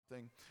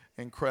something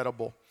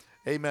incredible.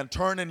 Amen.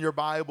 Turn in your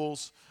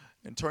Bibles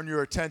and turn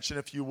your attention,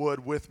 if you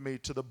would, with me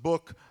to the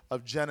book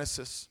of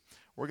Genesis.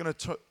 We're going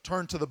to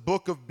turn to the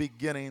book of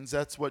beginnings.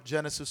 That's what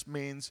Genesis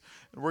means.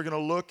 And we're going to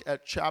look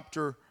at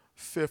chapter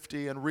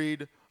 50 and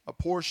read a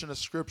portion of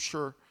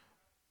scripture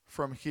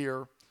from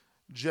here.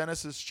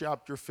 Genesis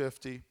chapter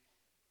 50.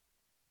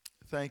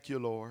 Thank you,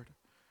 Lord.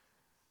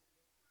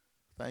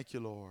 Thank you,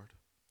 Lord.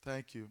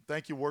 Thank you.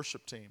 Thank you,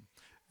 worship team.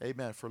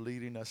 Amen, for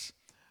leading us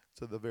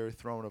to the very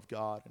throne of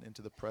God and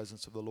into the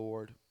presence of the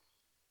Lord.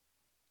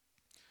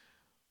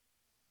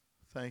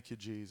 Thank you,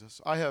 Jesus.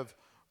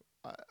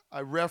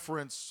 I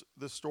referenced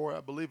this story,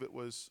 I believe it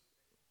was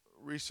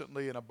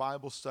recently in a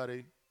Bible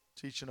study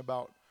teaching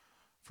about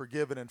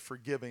forgiven and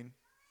forgiving,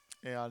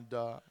 and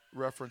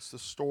referenced the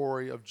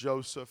story of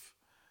Joseph.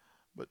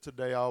 But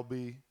today I'll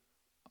be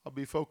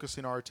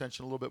focusing our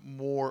attention a little bit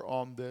more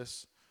on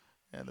this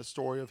and the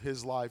story of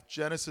his life.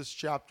 Genesis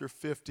chapter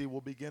 50,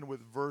 we'll begin with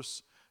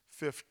verse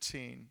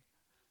 15.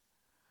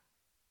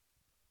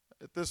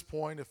 At this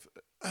point,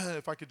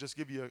 if I could just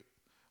give you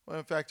well,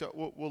 in fact,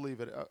 we'll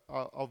leave it.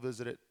 I'll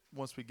visit it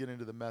once we get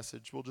into the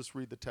message. We'll just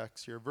read the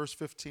text here. Verse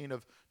 15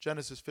 of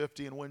Genesis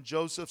 50, and when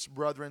Joseph's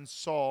brethren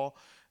saw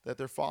that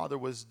their father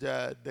was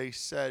dead, they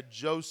said,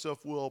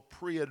 Joseph will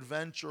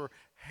peradventure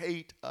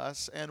hate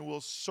us and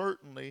will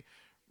certainly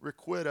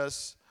requite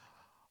us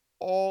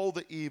all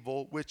the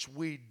evil which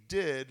we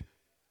did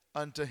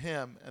unto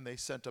him. And they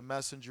sent a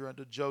messenger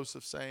unto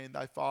Joseph, saying,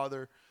 thy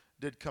father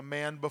did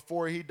command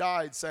before he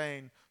died,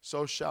 saying,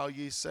 so shall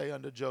ye say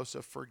unto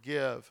Joseph,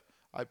 forgive,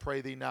 I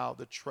pray thee now,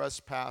 the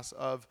trespass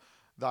of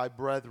thy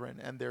brethren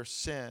and their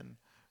sin,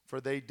 for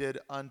they did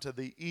unto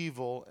thee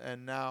evil,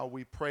 and now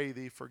we pray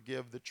thee,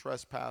 forgive the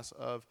trespass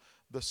of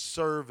the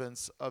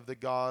servants of the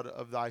God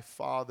of thy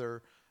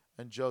father.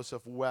 And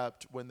Joseph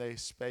wept when they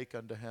spake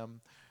unto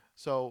him.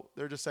 So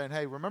they're just saying,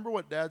 hey, remember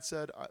what Dad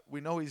said? We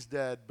know he's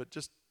dead, but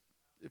just,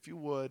 if you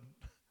would,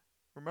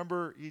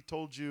 remember he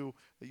told you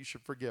that you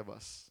should forgive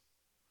us.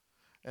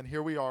 And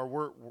here we are.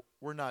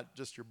 We're not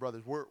just your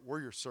brothers.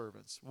 We're your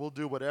servants. We'll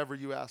do whatever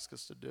you ask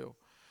us to do.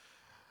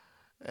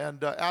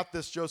 And at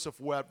this Joseph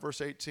wept,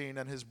 verse 18,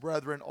 and his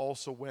brethren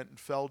also went and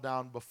fell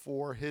down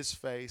before his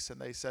face,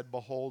 and they said,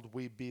 behold,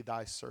 we be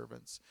thy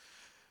servants.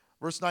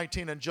 Verse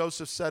 19, and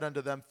Joseph said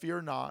unto them,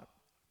 fear not,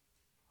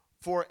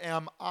 for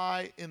am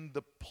I in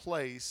the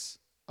place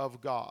of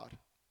God?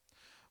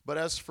 But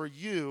as for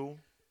you,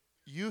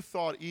 you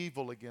thought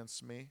evil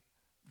against me,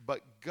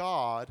 but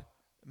God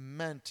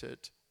meant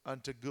it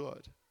unto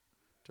good,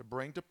 to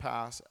bring to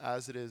pass,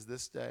 as it is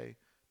this day,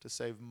 to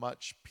save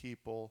much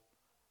people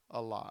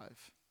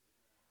alive.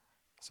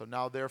 So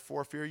now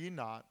therefore fear ye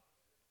not.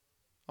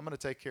 I'm going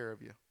to take care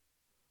of you.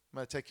 I'm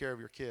going to take care of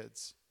your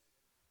kids.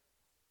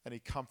 And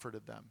he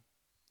comforted them.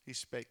 He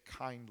spake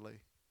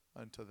kindly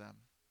unto them.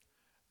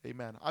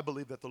 Amen. I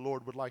believe that the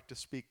Lord would like to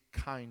speak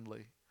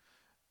kindly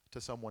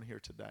to someone here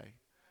today.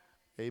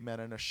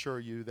 Amen. And assure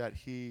you that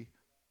he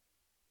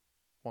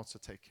wants to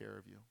take care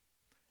of you.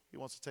 He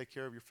wants to take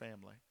care of your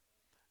family.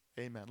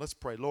 Amen. Let's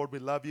pray. Lord, we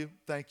love you.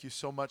 Thank you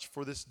so much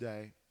for this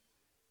day.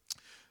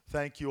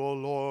 Thank you, O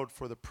Lord,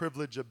 for the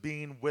privilege of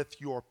being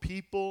with your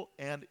people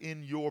and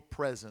in your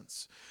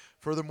presence.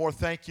 Furthermore,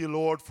 thank you,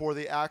 Lord, for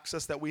the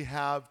access that we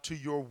have to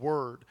your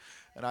word.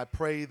 And I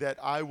pray that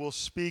I will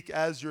speak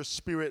as your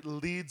Spirit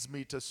leads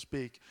me to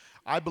speak.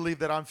 I believe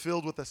that I'm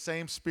filled with the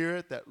same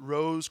Spirit that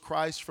rose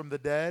Christ from the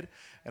dead.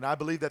 And I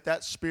believe that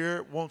that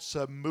Spirit wants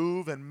to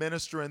move and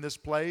minister in this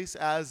place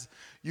as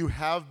you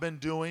have been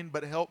doing.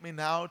 But help me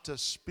now to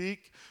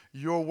speak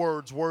your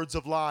words, words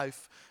of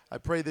life. I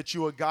pray that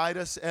you will guide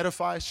us,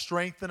 edify,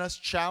 strengthen us,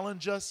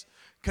 challenge us,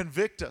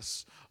 convict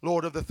us,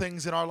 Lord, of the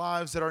things in our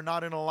lives that are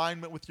not in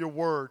alignment with your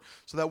word,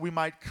 so that we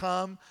might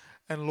come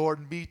and,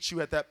 Lord, meet you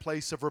at that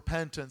place of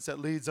repentance that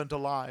leads unto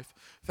life.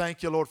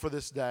 Thank you, Lord, for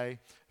this day.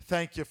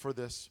 Thank you for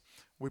this.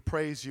 We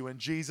praise you in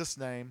Jesus'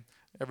 name.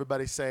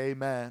 Everybody say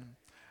amen.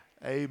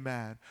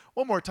 Amen.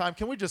 One more time,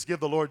 can we just give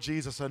the Lord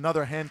Jesus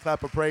another hand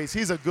clap of praise?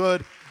 He's a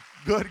good,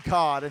 good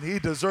God, and he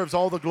deserves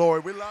all the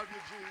glory. We love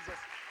you, Jesus.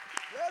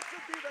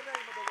 Blessed be the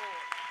name of the Lord.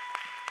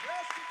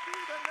 Blessed be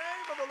the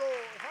name of the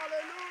Lord.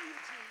 Hallelujah,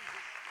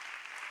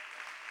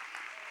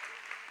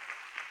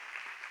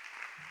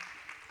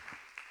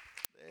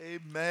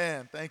 Jesus.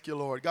 Amen. Thank you,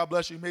 Lord. God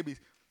bless you. You may be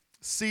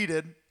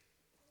seated.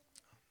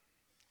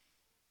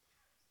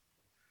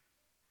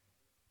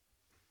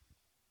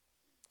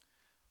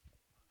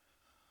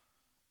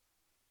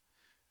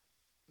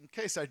 In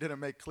case I didn't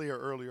make clear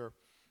earlier,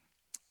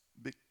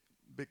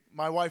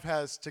 my wife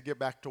has to get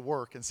back to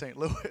work in St.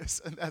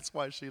 Louis, and that's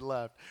why she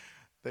left.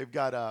 They've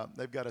got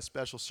a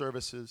special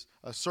service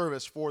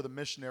for the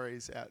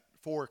missionaries at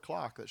 4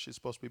 o'clock that she's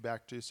supposed to be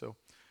back to, so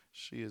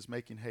she is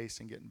making haste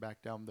and getting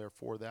back down there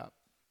for that.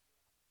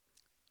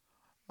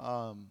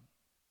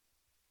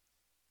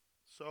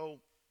 So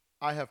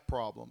I have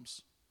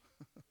problems.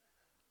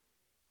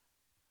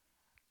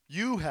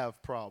 You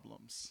have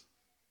problems.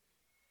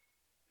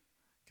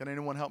 Can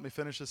anyone help me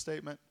finish this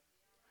statement?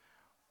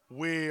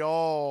 We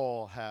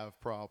all have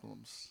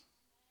problems.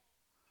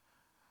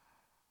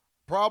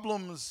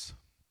 Problems,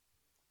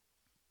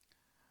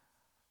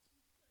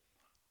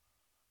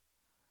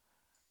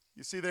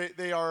 you see,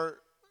 they're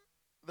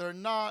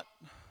not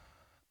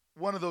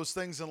one of those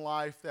things in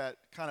life that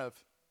kind of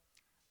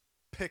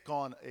pick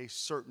on a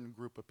certain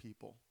group of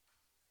people.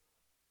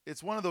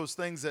 It's one of those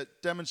things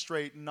that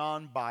demonstrate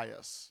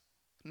non-bias.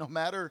 No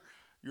matter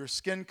your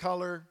skin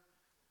color,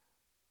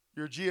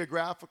 your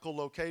geographical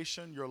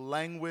location, your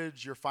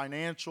language, your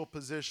financial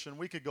position,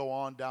 we could go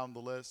on down the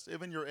list,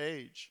 even your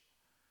age.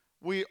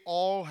 We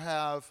all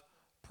have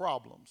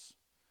problems.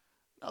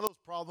 Now, those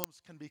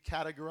problems can be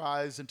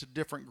categorized into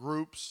different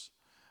groups,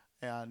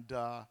 and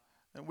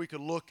we could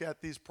look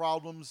at these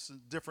problems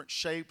in different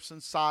shapes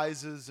and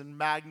sizes and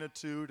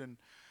magnitude.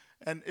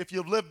 And if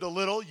you've lived a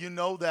little, you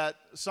know that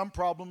some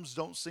problems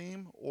don't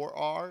seem or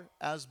are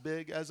as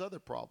big as other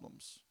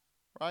problems,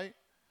 right?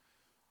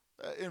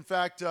 In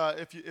fact,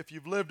 if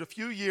you've lived a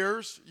few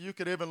years, you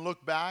could even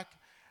look back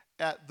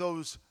at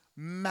those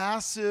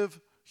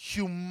massive,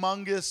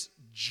 humongous,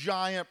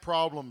 giant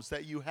problems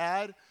that you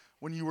had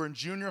when you were in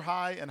junior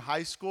high and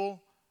high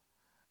school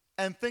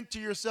and think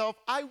to yourself,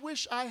 I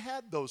wish I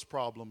had those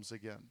problems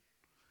again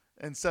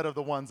instead of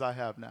the ones I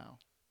have now.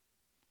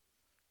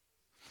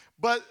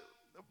 But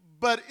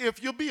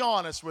if you'll be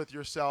honest with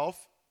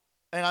yourself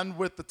and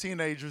with the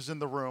teenagers in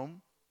the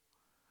room,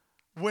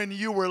 when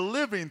you were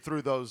living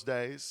through those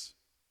days,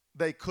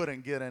 they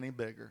couldn't get any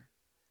bigger.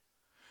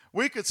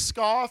 We could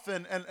scoff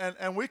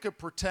and we could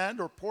pretend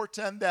or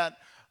portend that,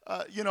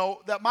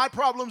 that my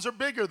problems are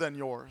bigger than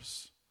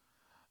yours.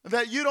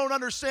 That you don't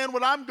understand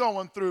what I'm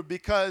going through,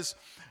 because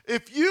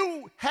if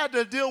you had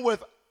to deal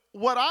with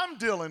what I'm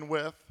dealing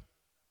with,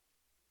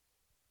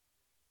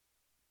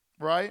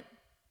 right?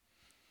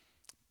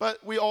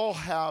 But we all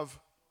have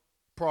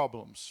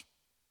problems.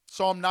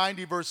 Psalm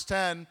 90 verse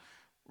 10,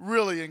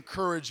 really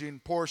encouraging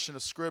portion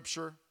of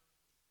Scripture.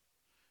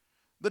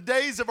 The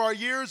days of our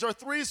years are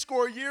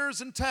 80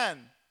 years and 10.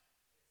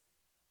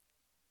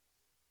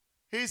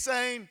 He's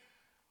saying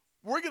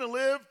we're going to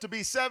live to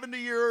be 70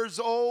 years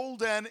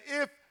old, and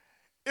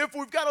if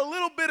we've got a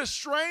little bit of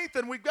strength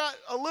and we've got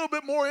a little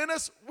bit more in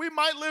us, we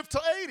might live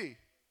to 80.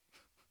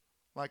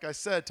 Like I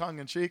said, tongue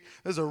in cheek,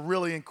 this is a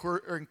really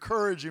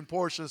encouraging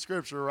portion of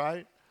Scripture,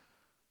 right?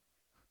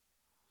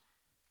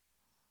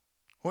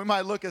 We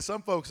might look at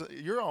some folks,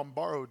 you're on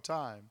borrowed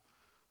time.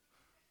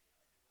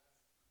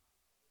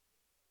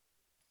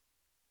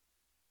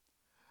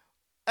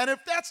 And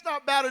if that's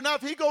not bad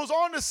enough, he goes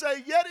on to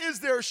say, yet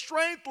is there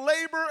strength,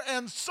 labor,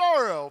 and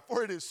sorrow,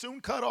 for it is soon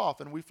cut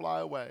off and we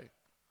fly away.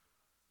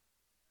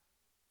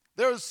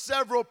 There's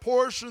several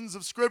portions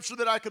of Scripture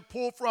that I could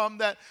pull from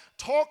that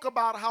talk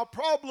about how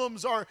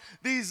problems are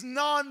these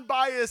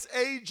non-biased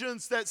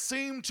agents that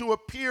seem to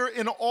appear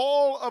in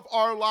all of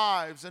our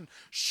lives. And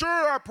sure,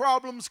 our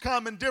problems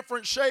come in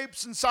different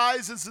shapes and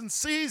sizes and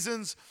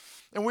seasons,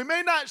 and we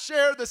may not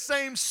share the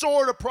same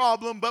sort of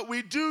problem, but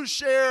we do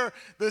share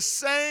the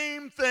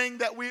same thing,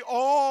 that we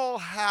all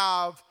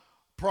have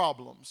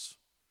problems.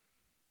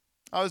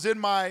 I was in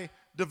my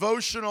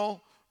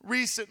devotional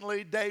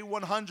recently, day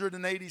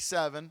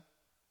 187,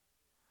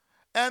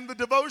 and the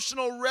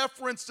devotional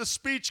referenced a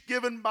speech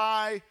given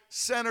by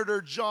Senator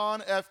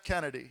John F.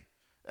 Kennedy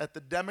at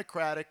the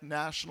Democratic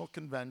National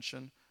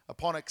Convention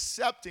upon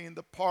accepting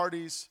the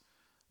party's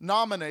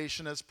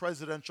nomination as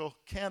presidential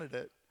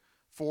candidate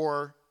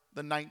for the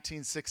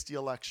 1960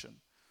 election.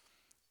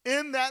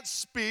 In that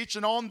speech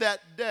and on that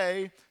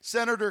day,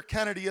 Senator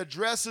Kennedy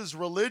addresses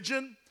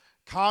religion,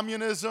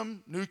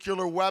 communism,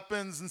 nuclear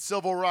weapons, and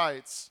civil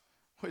rights,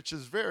 which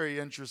is very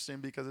interesting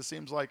because it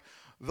seems like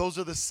those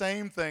are the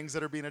same things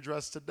that are being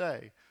addressed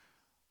today,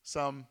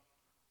 some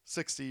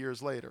 60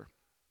 years later.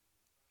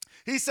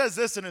 He says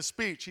this in his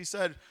speech. He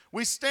said,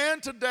 "We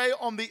stand today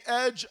on the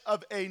edge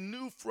of a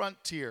new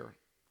frontier,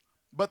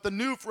 but the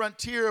new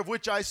frontier of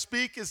which I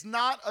speak is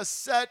not a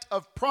set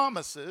of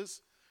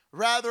promises.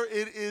 Rather,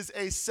 it is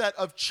a set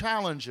of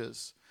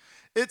challenges.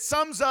 It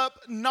sums up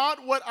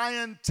not what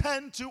I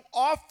intend to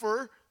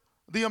offer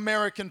the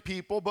American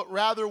people, but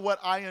rather what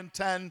I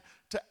intend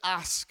to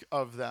ask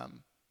of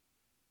them."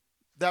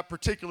 That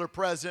particular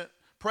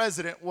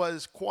president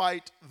was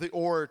quite the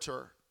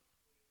orator.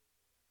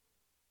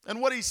 And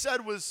what he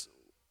said was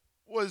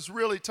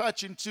really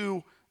touching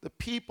to the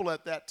people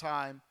at that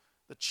time,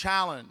 the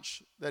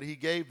challenge that he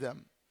gave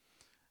them.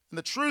 And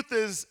the truth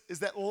is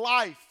that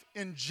life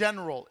in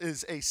general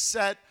is a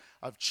set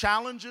of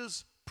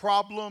challenges,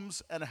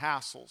 problems, and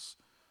hassles.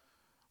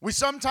 We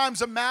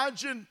sometimes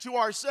imagine to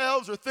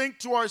ourselves or think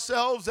to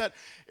ourselves that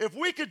if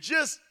we could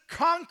just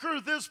conquer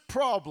this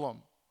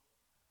problem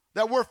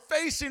that we're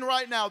facing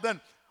right now,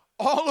 then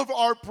all of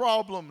our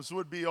problems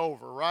would be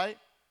over, right?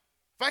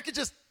 If I could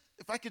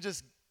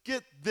just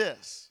get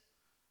this,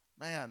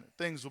 man,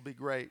 things will be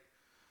great.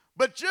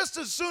 But just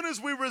as soon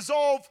as we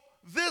resolve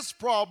this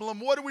problem,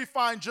 what do we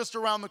find just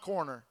around the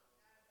corner?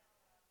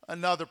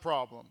 Another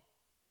problem.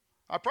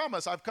 I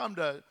promise I've come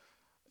to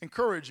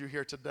encourage you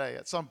here today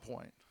at some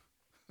point.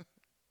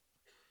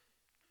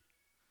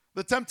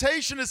 The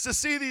temptation is to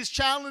see these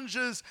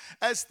challenges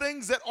as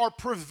things that are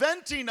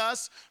preventing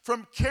us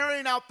from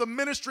carrying out the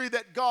ministry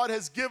that God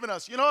has given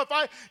us. You know,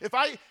 if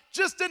I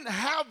just didn't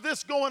have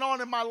this going on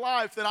in my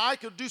life, then I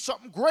could do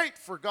something great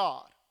for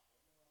God.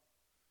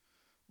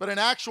 But in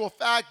actual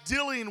fact,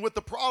 dealing with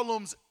the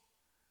problems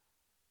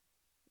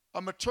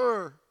a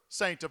mature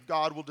saint of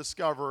God will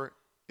discover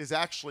is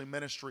actually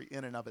ministry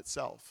in and of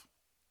itself.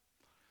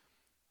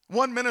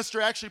 One minister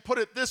actually put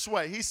it this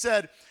way. He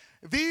said,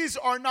 "These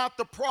are not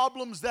the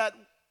problems that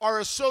are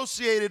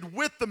associated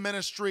with the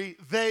ministry.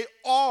 They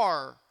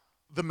are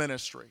the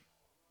ministry."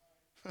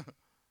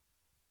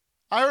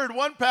 I heard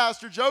one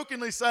pastor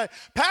jokingly say,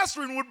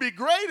 "Pastoring would be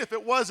great if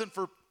it wasn't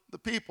for the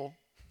people."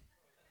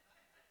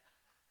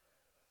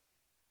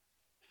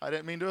 I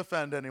didn't mean to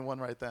offend anyone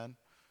right then.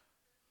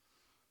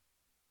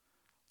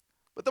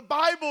 But the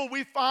Bible,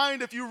 we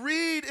find, if you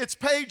read its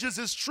pages,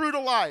 is true to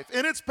life.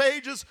 In its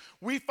pages,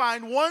 we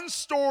find one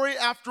story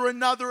after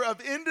another of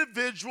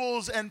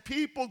individuals and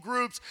people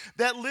groups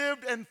that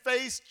lived and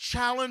faced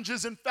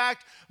challenges. In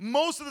fact,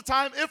 most of the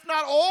time, if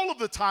not all of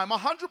the time,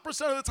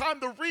 100% of the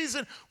time, the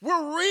reason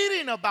we're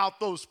reading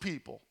about those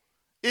people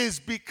is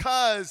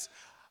because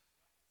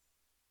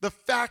the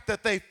fact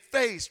that they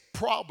faced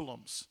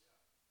problems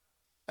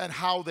and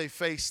how they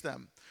faced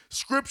them.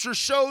 Scripture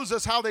shows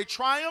us how they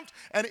triumphed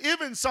and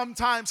even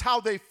sometimes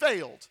how they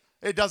failed.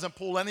 It doesn't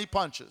pull any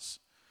punches.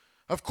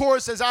 Of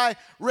course, as I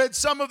read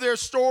some of their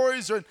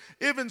stories, or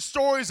even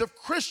stories of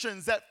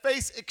Christians that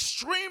face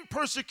extreme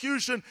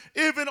persecution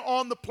even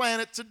on the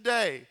planet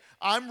today,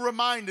 I'm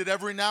reminded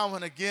every now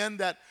and again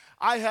that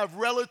I have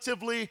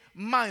relatively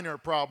minor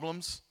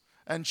problems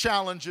and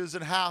challenges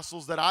and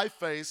hassles that I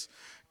face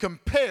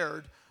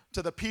compared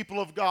to the people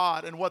of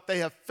God and what they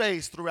have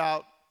faced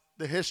throughout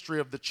the history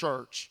of the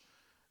church.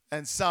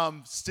 And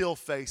some still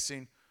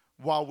facing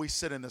while we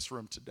sit in this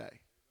room today.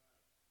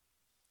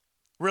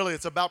 Really,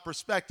 it's about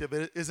perspective,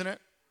 isn't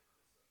it?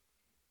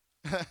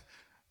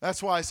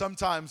 That's why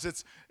sometimes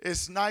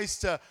it's nice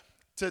to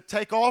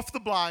take off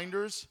the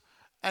blinders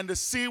and to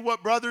see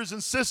what brothers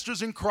and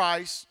sisters in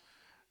Christ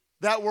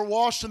that were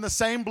washed in the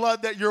same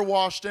blood that you're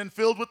washed in,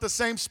 filled with the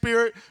same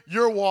Spirit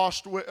you're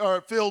washed with, or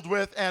filled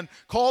with, and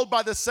called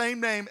by the same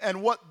name,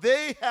 and what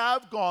they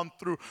have gone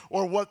through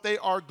or what they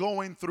are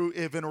going through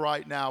even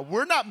right now.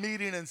 We're not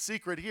meeting in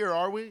secret here,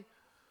 are we?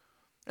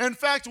 In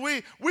fact,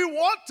 we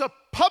want to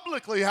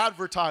publicly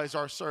advertise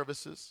our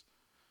services,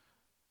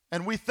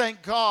 and we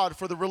thank God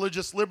for the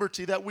religious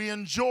liberty that we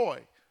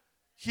enjoy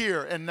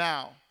here and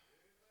now.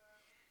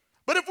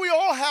 But if we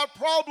all have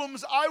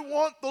problems, I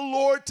want the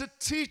Lord to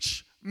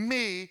teach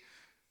me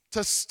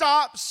to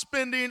stop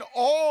spending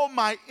all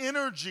my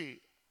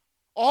energy,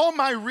 all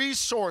my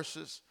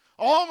resources,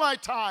 all my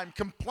time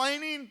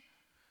complaining,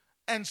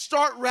 and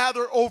start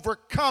rather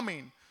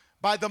overcoming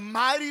by the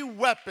mighty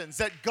weapons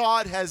that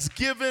God has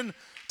given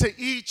to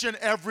each and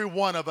every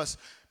one of us.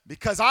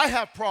 Because I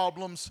have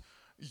problems,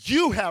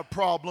 you have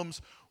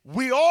problems,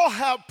 we all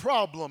have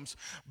problems,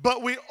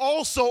 but we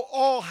also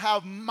all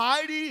have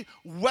mighty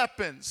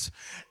weapons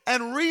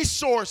and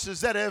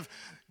resources that have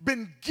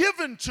been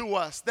given to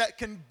us that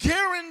can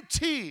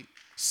guarantee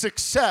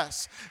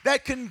success,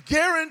 that can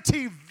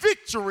guarantee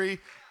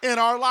victory in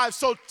our lives.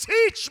 So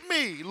teach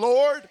me,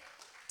 Lord,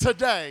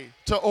 today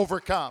to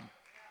overcome.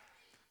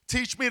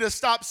 Teach me to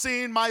stop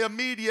seeing my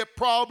immediate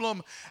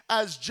problem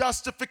as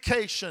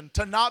justification,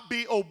 to not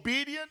be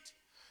obedient,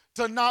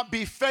 to not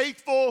be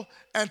faithful,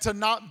 and to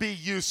not be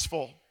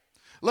useful.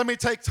 Let me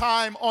take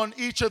time on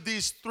each of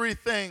these three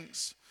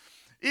things.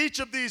 Each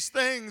of these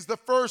things, the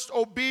first,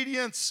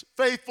 obedience,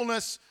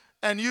 faithfulness,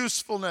 and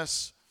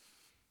usefulness.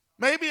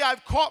 Maybe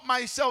I've caught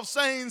myself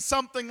saying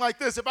something like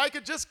this: if I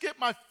could just get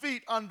my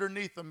feet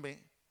underneath of me,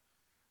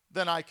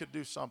 then I could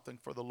do something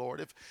for the Lord.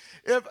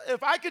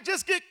 If I could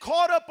just get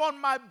caught up on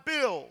my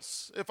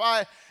bills, if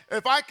I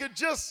could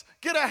just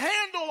get a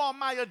handle on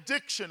my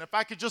addiction, if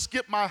I could just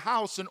get my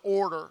house in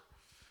order.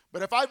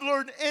 But if I've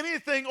learned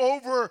anything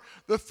over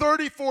the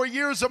 34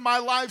 years of my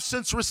life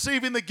since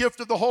receiving the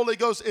gift of the Holy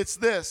Ghost, it's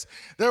this: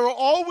 there will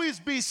always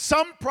be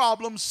some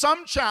problem,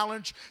 some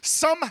challenge,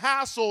 some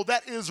hassle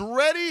that is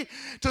ready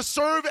to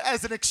serve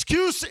as an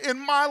excuse in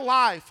my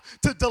life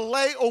to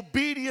delay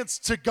obedience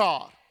to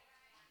God.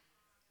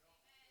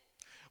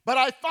 But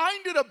I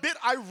find it a bit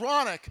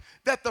ironic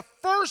that the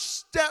first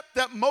step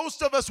that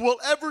most of us will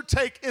ever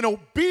take in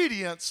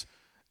obedience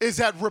is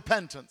at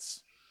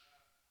repentance.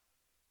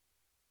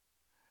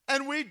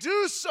 And we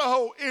do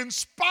so in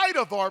spite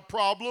of our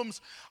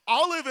problems.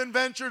 I'll even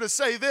venture to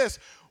say this: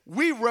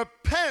 we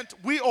repent,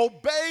 we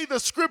obey the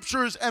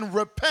Scriptures and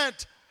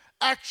repent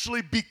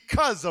actually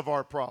because of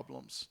our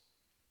problems.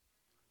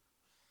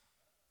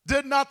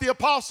 Did not the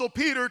Apostle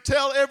Peter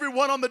tell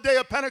everyone on the day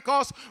of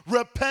Pentecost,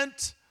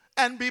 repent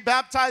and be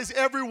baptized,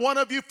 every one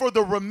of you, for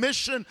the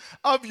remission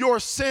of your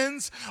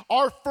sins.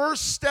 Our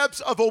first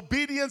steps of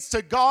obedience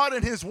to God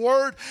and His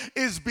Word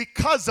is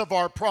because of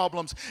our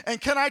problems. And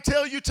can I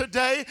tell you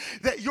today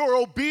that your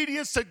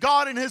obedience to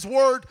God and His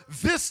Word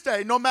this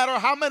day, no matter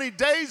how many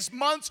days,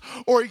 months,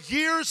 or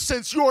years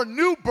since your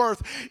new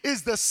birth,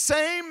 is the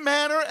same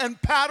manner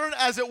and pattern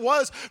as it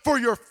was for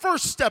your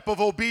first step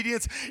of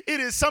obedience. It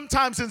is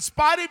sometimes in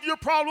spite of your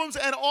problems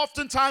and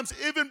oftentimes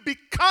even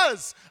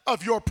because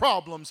of your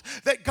problems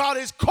that God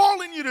is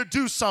calling you to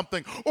do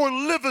something or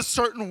live a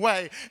certain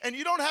way. And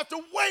you don't have to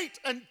wait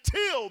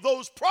until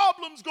those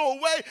problems go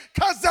away,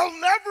 because they'll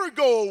never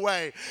go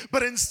away.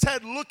 But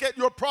instead, look at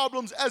your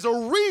problems as a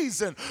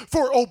reason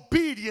for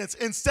obedience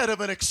instead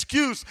of an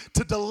excuse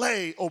to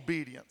delay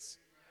obedience.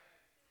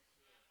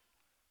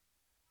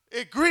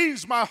 It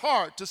grieves my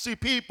heart to see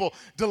people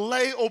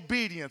delay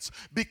obedience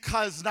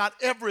because not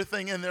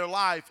everything in their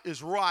life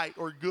is right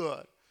or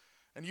good.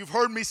 And you've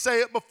heard me say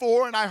it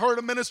before, and I heard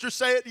a minister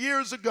say it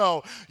years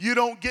ago. You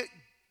don't get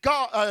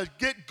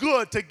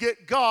good to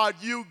get God.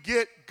 You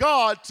get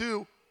God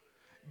to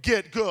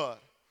get good.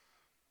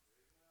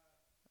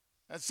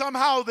 And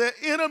somehow the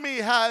enemy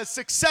has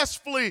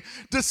successfully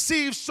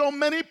deceived so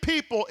many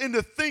people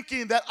into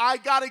thinking that I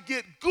got to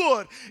get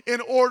good in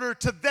order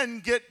to then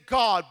get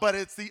God. But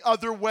it's the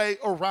other way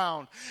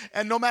around.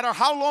 And no matter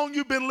how long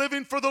you've been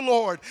living for the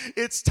Lord,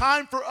 it's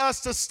time for us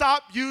to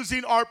stop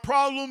using our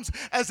problems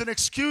as an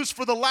excuse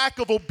for the lack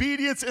of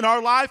obedience in our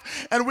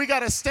life. And we got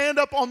to stand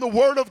up on the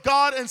Word of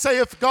God and say,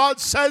 if God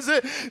says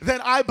it,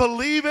 then I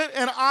believe it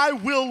and I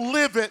will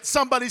live it.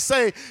 Somebody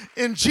say,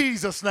 in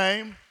Jesus'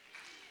 name.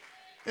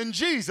 In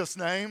Jesus'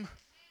 name.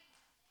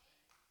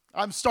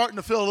 I'm starting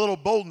to feel a little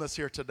boldness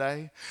here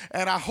today.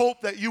 And I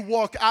hope that you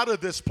walk out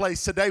of this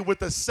place today with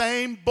the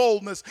same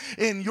boldness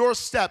in your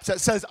steps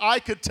that says, I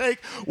could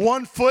take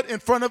one foot in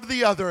front of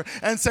the other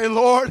and say,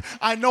 Lord,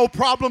 I know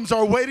problems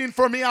are waiting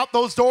for me out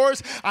those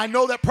doors. I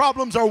know that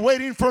problems are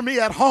waiting for me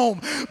at home.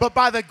 But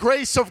by the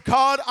grace of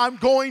God, I'm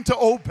going to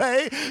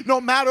obey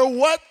no matter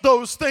what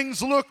those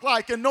things look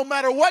like and no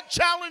matter what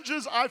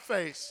challenges I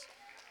face.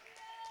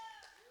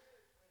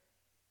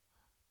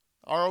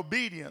 Our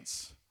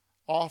obedience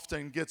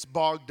often gets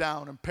bogged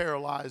down and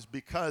paralyzed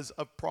because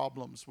of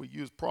problems. We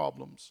use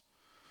problems.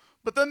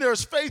 But then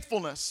there's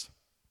faithfulness.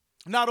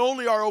 Not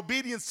only our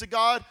obedience to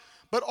God,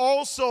 but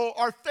also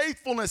our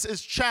faithfulness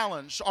is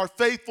challenged. Our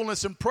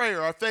faithfulness in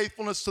prayer, our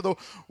faithfulness to the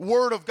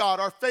Word of God,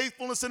 our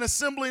faithfulness in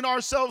assembling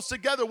ourselves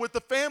together with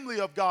the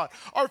family of God,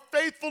 our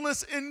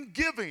faithfulness in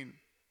giving,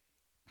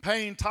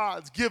 paying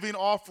tithes, giving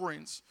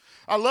offerings.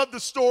 I love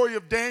the story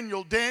of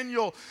Daniel.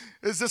 Daniel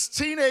is this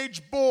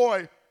teenage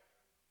boy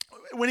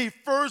when he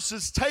first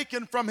is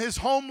taken from his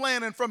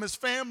homeland and from his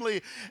family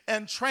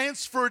and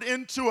transferred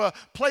into a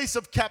place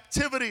of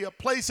captivity, a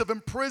place of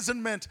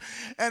imprisonment.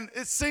 And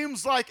it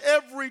seems like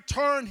every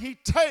turn he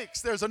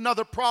takes, there's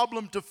another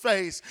problem to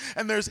face.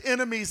 And there's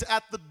enemies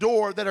at the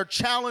door that are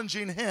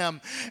challenging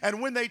him.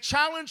 And when they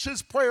challenge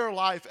his prayer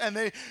life and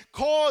they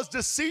cause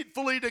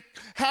deceitfully to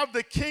have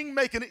the king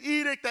make an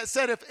edict that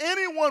said if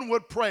anyone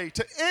would pray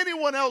to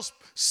anyone else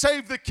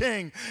save the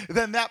king,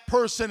 then that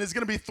person is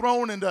going to be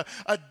thrown into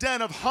a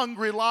den of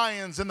hungry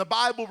lions. And the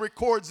Bible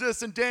records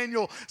this in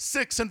Daniel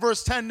 6 and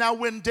verse 10. Now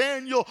when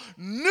Daniel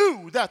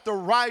knew that the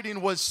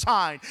writing was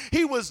signed,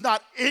 he was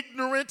not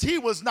ignorant, he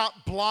was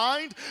not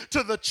blind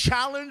to the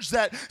challenge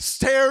that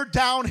stared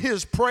down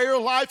his prayer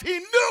life. He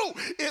knew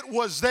it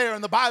was there.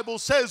 And the Bible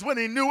says when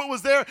he knew it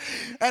was there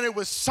and it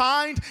was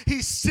signed,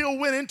 he still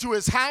went into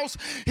his house.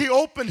 He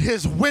opened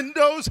his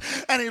windows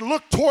and he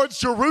looked towards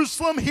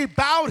Jerusalem. He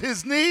bowed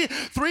his knee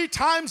 3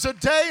 times a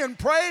day and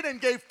prayed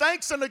and gave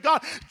thanks unto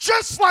God,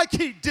 just like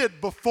he did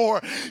before.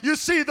 You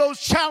see, those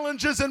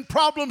challenges and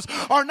problems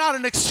are not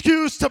an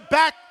excuse to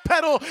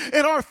backpedal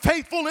in our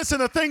faithfulness and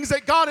the things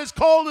that God has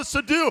called us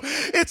to do.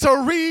 It's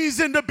a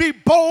reason to be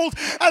bold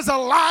as a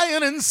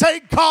lion and say,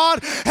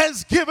 God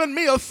has given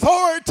me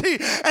authority,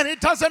 and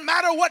it doesn't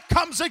matter what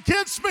comes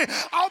against me.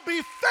 I'll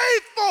be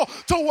faithful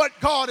to what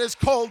God has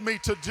called me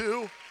to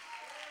do.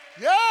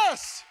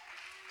 Yes.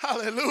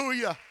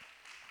 Hallelujah.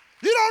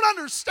 You don't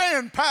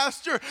understand,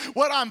 Pastor,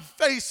 what I'm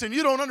facing.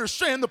 You don't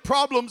understand the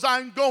problems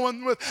I'm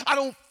going with. I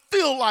don't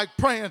feel like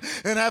praying.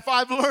 And if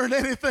I've learned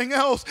anything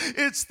else,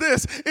 it's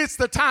this. It's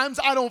the times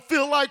I don't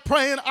feel like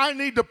praying, I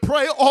need to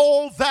pray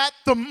all that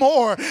the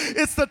more.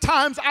 It's the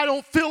times I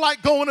don't feel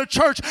like going to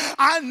church,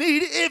 I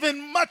need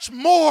even much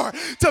more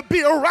to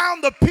be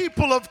around the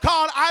people of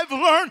God. I've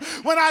learned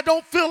when I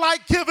don't feel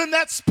like giving,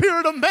 that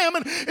spirit of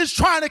mammon is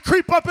trying to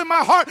creep up in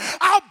my heart.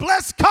 I'll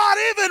bless God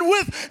even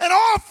with an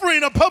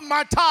offering above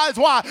my tithes.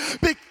 Why?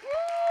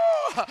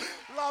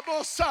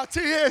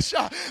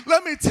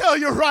 Let me tell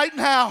you right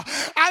now,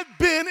 I've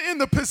been in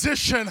the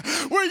position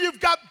where you've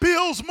got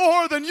bills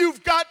more than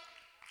you've got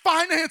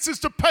finances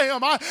to pay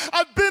them.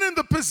 I've been in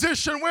the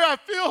position where I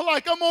feel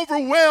like I'm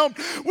overwhelmed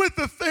with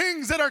the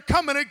things that are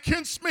coming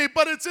against me,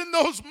 but it's in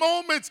those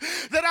moments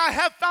that I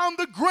have found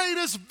the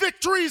greatest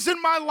victories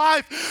in my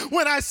life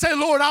when I say,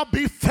 Lord, I'll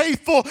be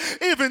faithful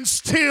even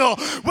still,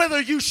 whether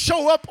you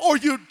show up or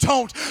you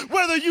don't,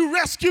 whether you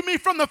rescue me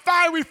from the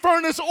fiery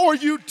furnace or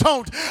you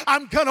don't.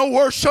 I'm going to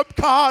worship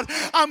God.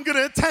 I'm going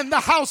to attend the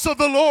house of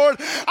the Lord.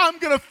 I'm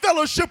going to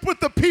fellowship with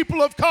the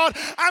people of God.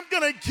 I'm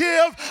going to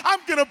give. I'm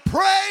going to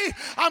pray.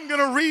 I'm going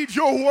to read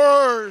your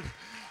word.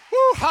 Woo,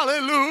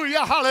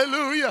 hallelujah,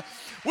 hallelujah.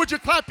 Would you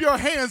clap your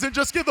hands and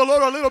just give the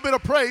Lord a little bit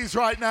of praise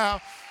right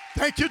now?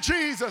 Thank you,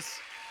 Jesus.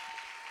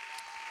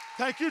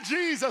 Thank you,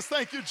 Jesus.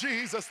 Thank you,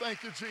 Jesus.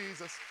 Thank you,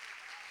 Jesus.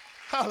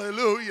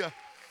 Hallelujah.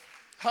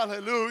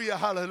 Hallelujah.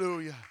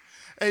 Hallelujah.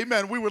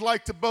 Amen. We would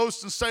like to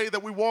boast and say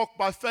that we walk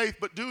by faith,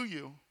 but do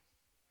you?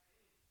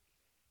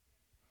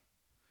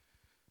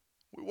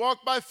 We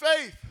walk by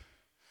faith,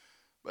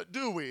 but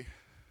do we?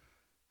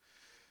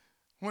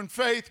 When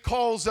faith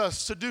calls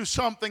us to do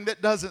something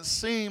that doesn't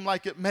seem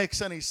like it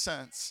makes any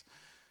sense.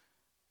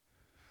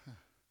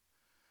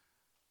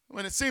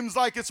 When it seems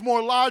like it's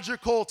more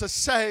logical to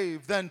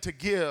save than to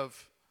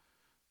give.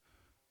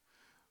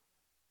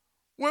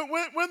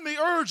 When the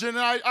urgent,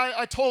 and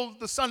I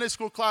told the Sunday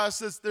school class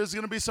there's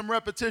going to be some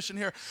repetition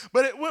here,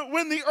 but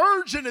when the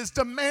urgent is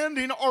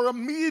demanding our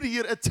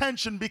immediate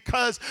attention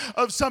because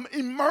of some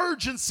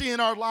emergency in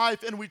our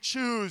life, and we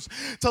choose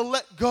to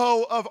let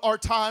go of our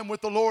time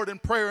with the Lord in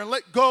prayer and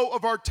let go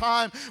of our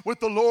time with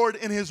the Lord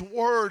in His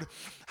Word,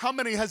 how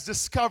many has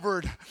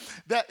discovered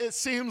that it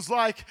seems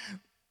like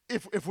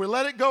if we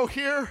let it go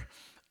here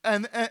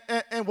and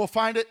we'll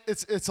find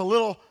it's a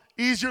little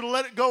easier to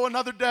let it go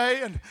another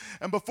day,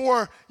 and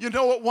before you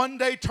know it, one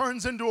day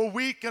turns into a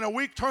week, and a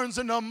week turns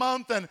into a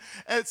month, and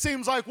it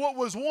seems like what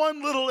was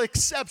one little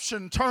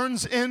exception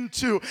turns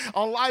into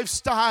a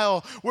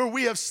lifestyle where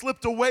we have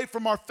slipped away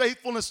from our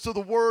faithfulness to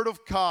the Word of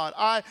God.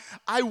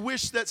 I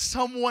wish that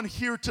someone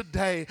here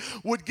today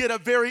would get a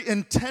very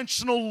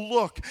intentional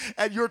look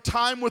at your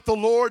time with the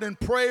Lord in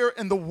prayer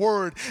and the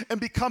Word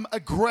and become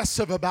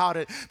aggressive about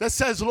it. That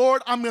says,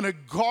 Lord, I'm going to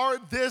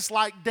guard this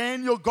like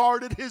Daniel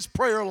guarded his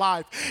prayer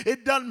life.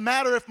 It doesn't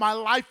matter if my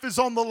life is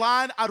on the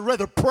line. I'd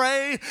rather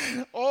pray.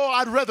 Oh,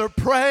 I'd rather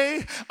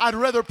pray. I'd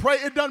rather pray.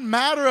 It doesn't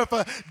matter if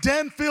a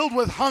den filled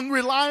with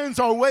hungry lions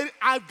are waiting.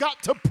 I've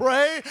got to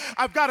pray.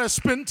 I've got to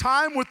spend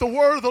time with the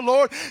word of the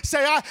Lord.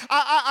 Say,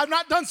 I've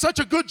not done such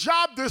a good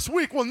job this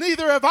week. Well,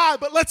 neither have I,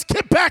 but let's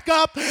get back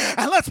up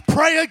and let's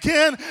pray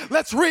again.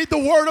 Let's read the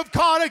word of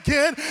God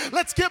again.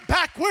 Let's get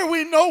back where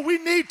we know we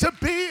need to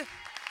be.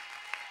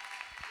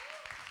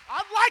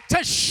 I'd like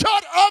to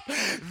shut up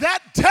that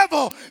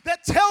devil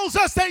that tells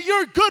us that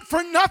you're good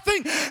for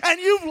nothing and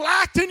you've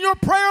lacked in your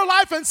prayer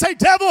life, and say,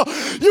 devil,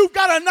 you've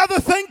got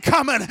another thing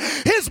coming.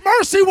 His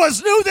mercy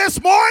was new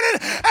this morning,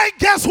 and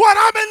guess what?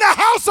 I'm in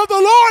the house of the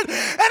Lord,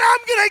 and I'm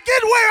going to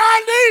get where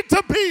I need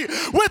to be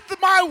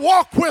with my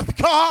walk with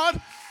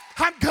God.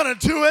 I'm going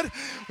to do it.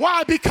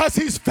 Why? Because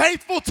He's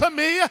faithful to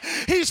me.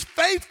 He's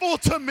faithful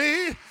to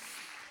me.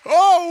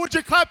 Oh, would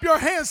you clap your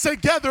hands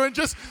together and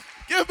just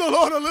give the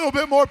Lord a little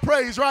bit more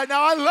praise right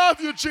now. I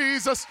love you,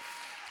 Jesus.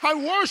 I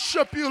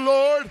worship you,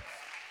 Lord.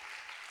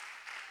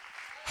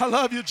 I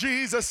love you,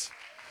 Jesus.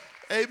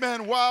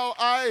 Amen. While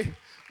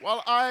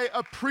I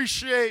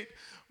appreciate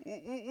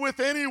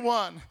with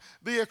anyone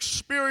the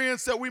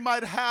experience that we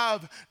might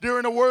have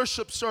during a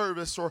worship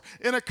service or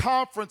in a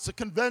conference, a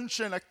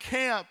convention, a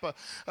camp,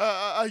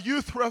 a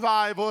youth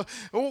revival,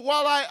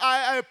 while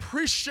I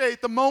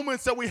appreciate the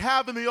moments that we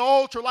have in the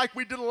altar like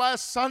we did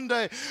last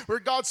Sunday where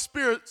God's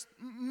Spirit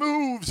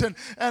moves and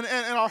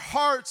our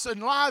hearts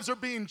and lives are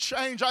being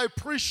changed, I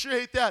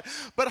appreciate that.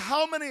 But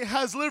how many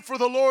has lived for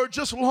the Lord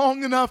just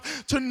long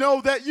enough to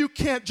know that you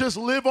can't just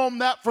live on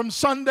that from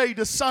Sunday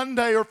to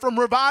Sunday or from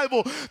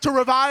revival to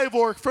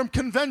revival or from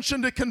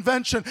convention to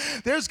convention?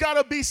 There's got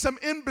to be some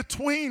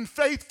in-between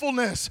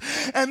faithfulness.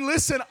 And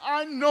listen,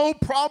 I know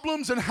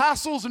problems and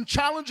hassles and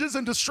challenges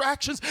and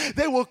distractions,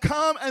 they will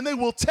come and they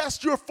will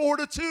test your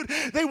fortitude.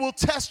 They will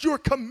test your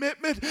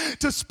commitment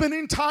to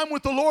spending time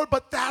with the Lord,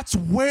 but that's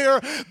where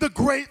the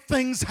great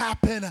things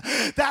happen.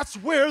 That's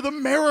where the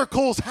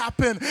miracles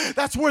happen.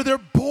 That's where they're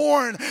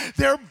born.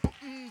 They're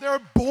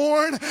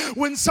born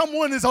when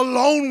someone is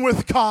alone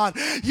with God.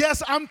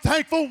 Yes, I'm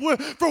thankful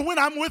for when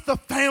I'm with the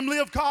family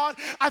of God.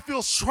 I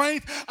feel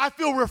strength. I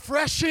feel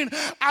refreshing.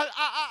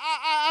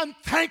 I'm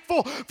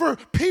thankful for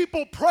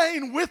people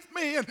praying with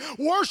me and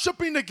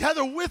worshiping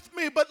together with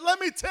me. But let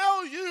me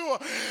tell you,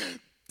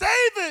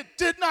 David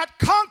did not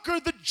conquer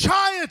the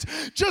giant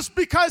just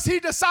because he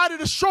decided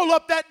to stroll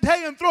up that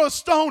day and throw a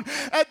stone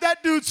at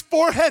that dude's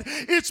forehead.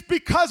 It's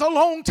because a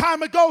long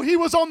time ago he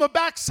was on the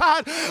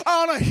backside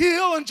on a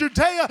hill in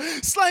Judea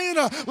slaying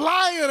a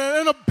lion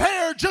and a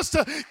bear just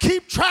to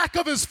keep track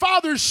of his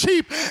father's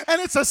sheep.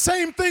 And it's the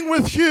same thing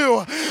with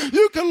you.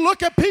 You can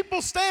look at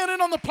people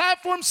standing on the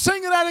platform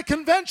singing at a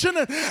convention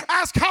and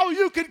ask how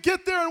you could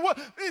get there and what.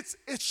 It's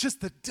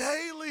just the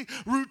daily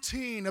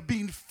routine of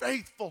being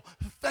faithful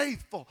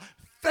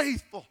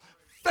faithful,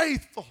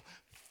 faithful,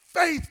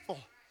 faithful,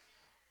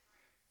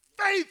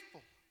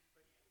 faithful.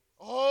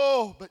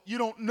 Oh, but you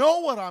don't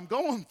know what I'm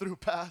going through,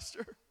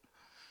 Pastor.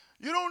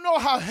 You don't know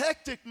how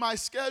hectic my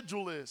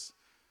schedule is.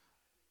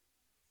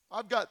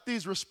 I've got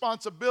these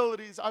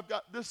responsibilities. I've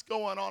got this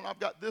going on. I've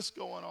got this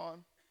going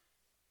on.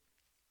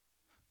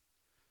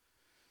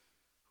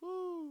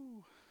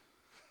 Woo.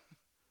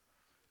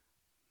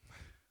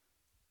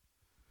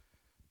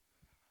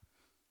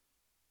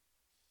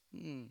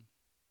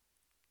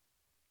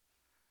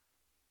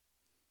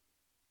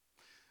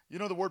 You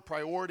know, the word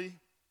priority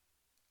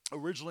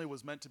originally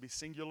was meant to be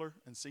singular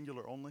and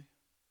singular only.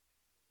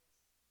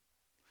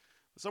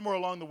 Somewhere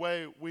along the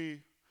way, we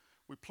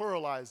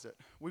pluralized it.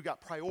 We've got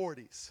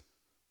priorities.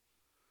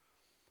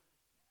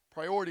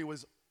 Priority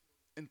was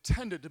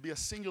intended to be a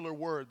singular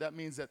word. That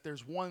means that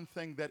there's one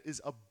thing that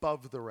is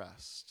above the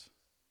rest.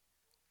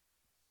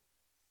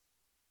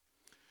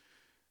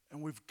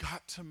 And we've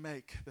got to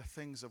make the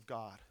things of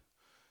God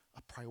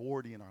a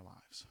priority in our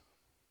lives.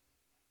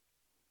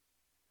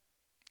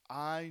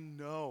 I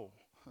know.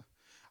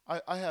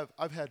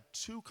 I've had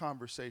 2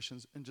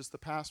 conversations in just the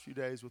past few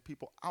days with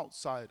people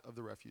outside of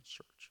the Refuge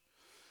Church.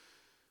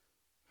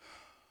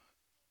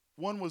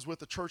 One was with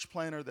a church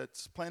planner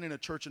that's planning a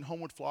church in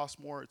Homewood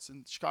Flossmoor. It's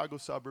in Chicago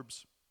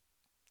suburbs.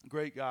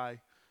 Great guy,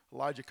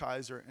 Elijah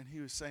Kaiser. And he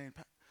was saying,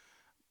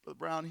 Brother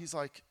Brown, he's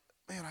like,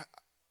 man,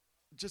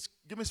 just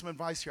give me some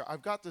advice here.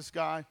 I've got this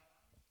guy,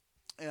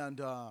 and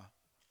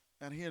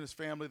he and his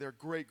family, they're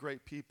great,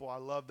 great people. I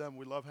love them.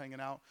 We love hanging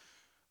out.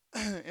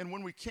 And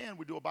when we can,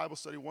 we do a Bible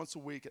study once a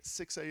week at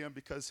 6 a.m.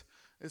 because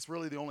it's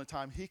really the only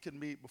time he can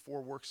meet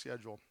before work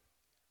schedule.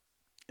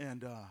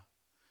 And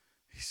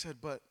he said,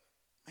 but,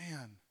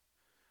 man,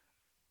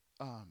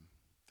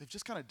 they've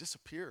just kind of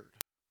disappeared.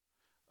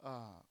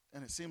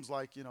 And it seems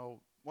like, you know,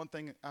 one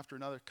thing after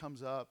another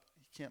comes up.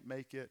 He can't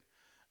make it.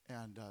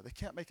 And they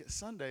can't make it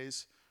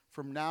Sundays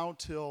from now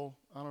till,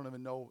 I don't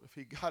even know if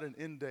he got an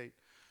end date,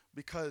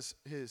 because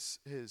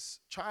his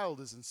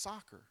child is in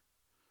soccer.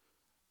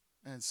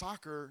 And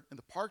soccer in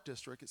the Park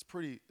District, it's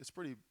pretty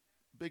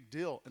big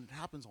deal, and it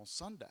happens on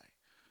Sunday.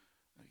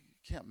 You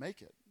can't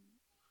make it.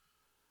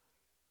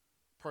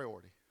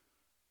 Priority.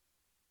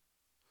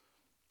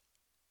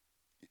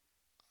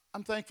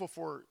 I'm thankful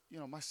for, you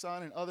know, my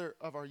son and other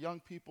of our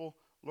young people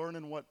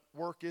learning what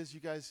work is.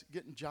 You guys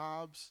getting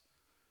jobs.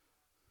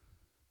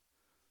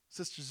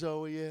 Sister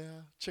Zoe,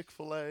 yeah,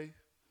 Chick-fil-A.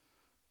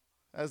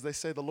 As they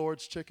say, the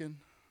Lord's chicken.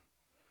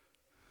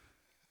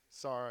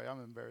 Sorry,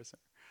 I'm embarrassing.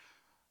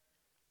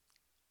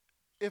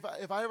 If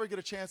I ever get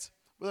a chance,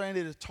 Brother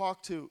Andy, to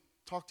talk to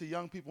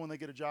young people when they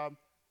get a job,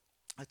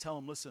 I tell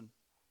them, listen,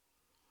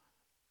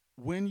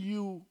 when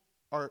you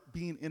are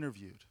being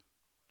interviewed,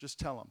 just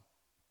tell them,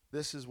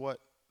 this is what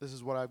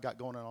I've got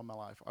going on in my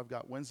life. I've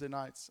got Wednesday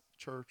nights,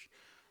 church.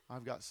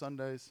 I've got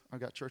Sundays. I've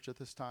got church at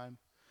this time.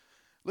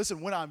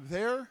 Listen, when I'm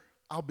there,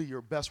 I'll be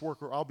your best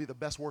worker. I'll be the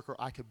best worker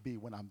I could be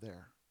when I'm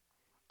there.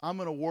 I'm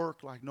going to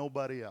work like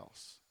nobody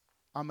else.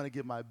 I'm going to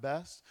give my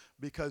best,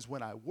 because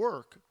when I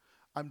work,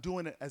 I'm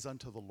doing it as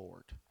unto the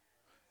Lord.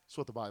 That's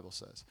what the Bible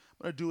says.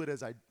 I'm going to do it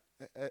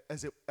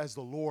as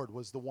the Lord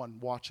was the one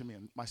watching me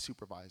and my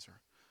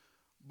supervisor.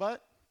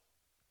 But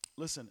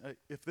listen,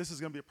 if this is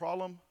going to be a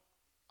problem,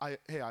 I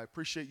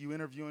appreciate you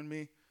interviewing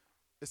me.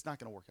 It's not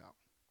going to work out.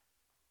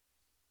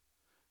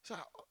 So,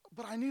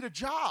 but I need a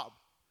job.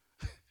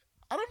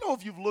 I don't know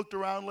if you've looked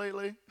around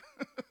lately.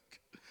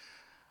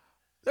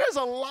 There's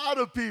a lot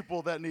of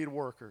people that need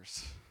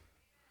workers.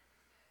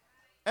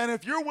 And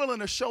if you're willing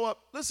to show up,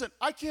 listen,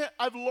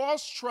 I've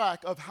lost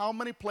track of how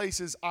many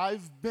places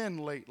I've been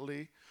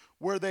lately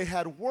where they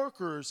had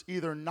workers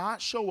either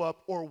not show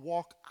up or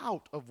walk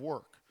out of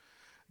work.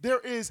 There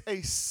is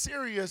a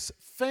serious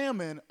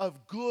famine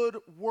of good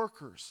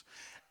workers.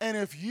 And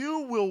if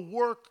you will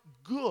work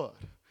good,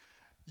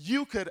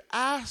 you could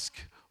ask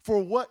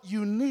for what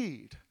you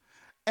need,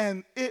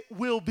 and it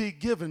will be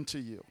given to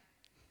you.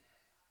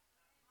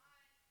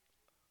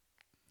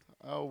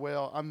 Oh,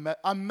 well,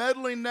 I'm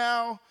meddling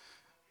now.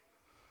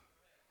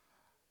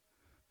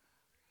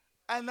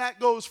 And that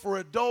goes for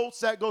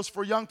adults. That goes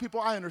for young people.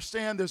 I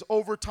understand there's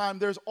overtime.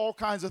 There's all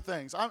kinds of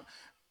things.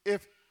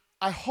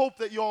 I hope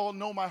that you all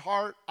know my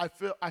heart. I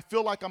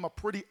feel like I'm a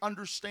pretty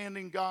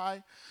understanding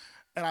guy,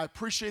 and I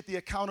appreciate the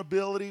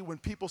accountability when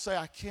people say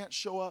I can't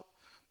show up.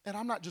 And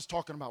I'm not just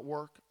talking about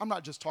work. I'm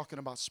not just talking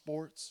about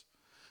sports.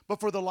 But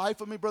for the life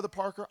of me, Brother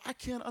Parker, I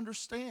can't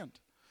understand.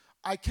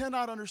 I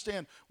cannot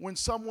understand when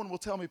someone will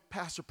tell me,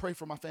 Pastor, pray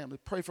for my family,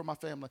 pray for my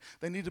family.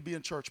 They need to be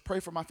in church. Pray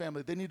for my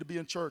family. They need to be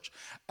in church.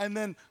 And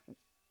then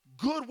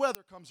good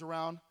weather comes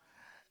around,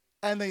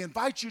 and they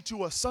invite you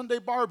to a Sunday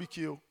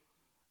barbecue,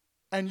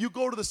 and you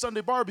go to the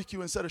Sunday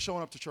barbecue instead of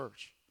showing up to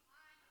church.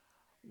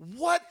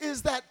 What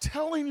is that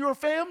telling your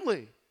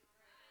family?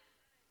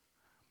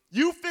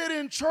 You fit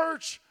in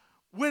church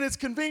when it's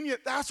convenient.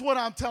 That's what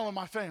I'm telling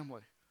my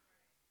family.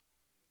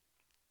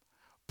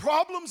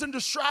 Problems and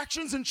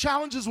distractions and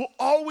challenges will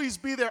always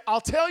be there.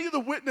 I'll tell you the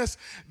witness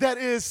that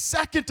is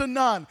second to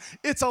none.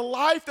 It's a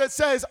life that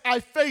says, I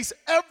face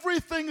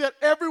everything that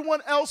everyone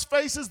else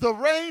faces. The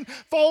rain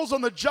falls on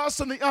the just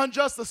and the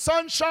unjust. The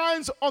sun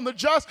shines on the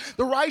just,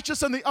 the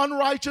righteous and the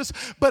unrighteous.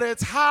 But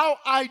it's how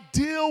I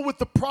deal with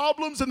the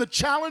problems and the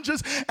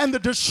challenges and the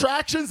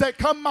distractions that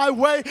come my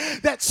way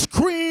that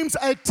screams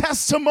a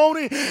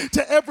testimony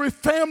to every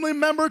family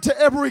member, to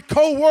every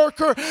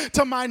coworker,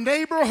 to my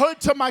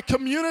neighborhood, to my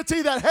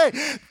community, that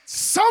hey,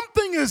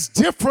 something is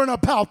different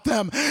about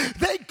them.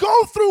 They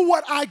go through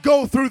what I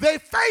go through. They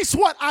face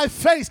what I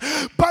face,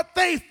 but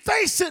they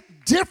face it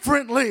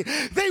differently.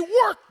 They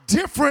work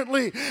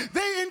differently.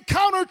 They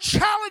encounter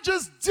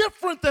challenges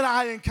different than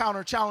I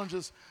encounter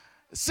challenges.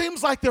 It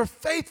seems like their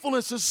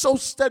faithfulness is so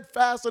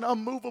steadfast and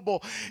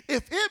unmovable.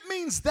 If it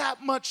means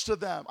that much to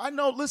them, I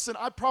know, listen,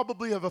 I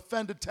probably have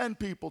offended 10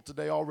 people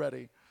today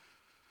already.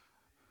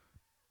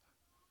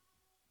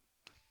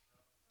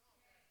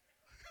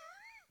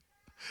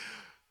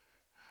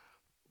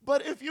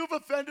 But if you've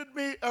offended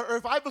me, or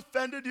if I've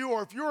offended you,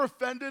 or if you're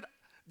offended,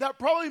 that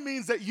probably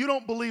means that you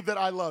don't believe that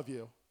I love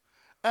you.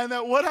 And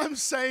that what I'm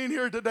saying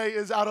here today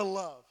is out of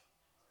love.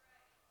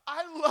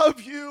 I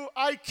love you,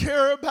 I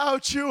care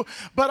about you,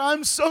 but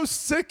I'm so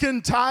sick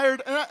and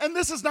tired. And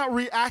this is not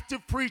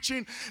reactive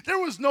preaching. There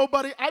was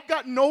nobody, I've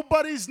got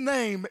nobody's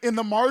name in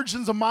the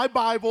margins of my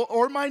Bible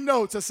or my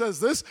notes that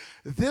says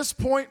this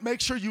point, make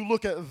sure you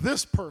look at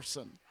this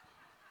person.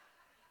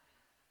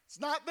 It's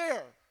not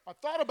there. I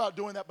thought about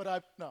doing that,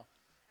 but no.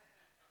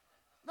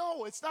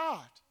 No, it's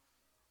not.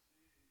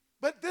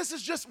 But this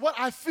is just what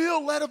I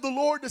feel led of the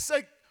Lord to say.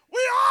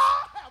 We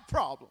all have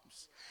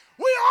problems.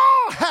 We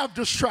all have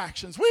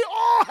distractions. We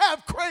all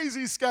have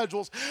crazy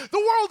schedules. The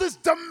world is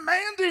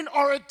demanding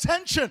our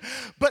attention.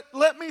 But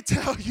let me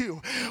tell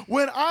you,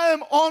 when I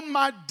am on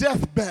my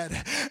deathbed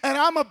and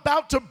I'm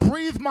about to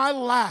breathe my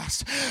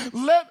last,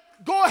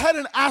 go ahead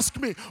and ask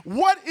me,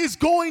 what is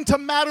going to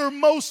matter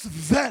most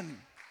then?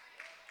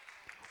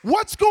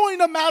 What's going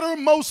to matter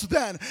most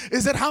then?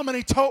 Is it how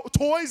many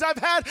toys I've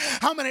had?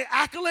 How many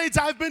accolades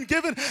I've been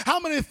given? How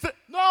many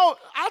No,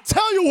 I'll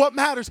tell you what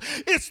matters.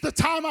 It's the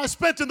time I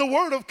spent in the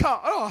Word of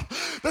God. Oh,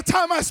 the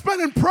time I spent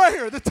in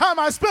prayer. The time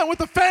I spent with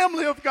the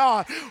family of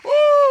God.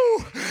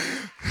 Woo!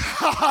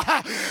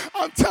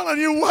 I'm telling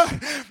you what.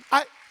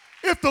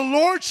 If the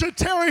Lord should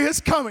tarry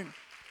his coming.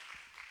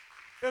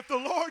 If the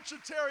Lord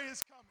should tarry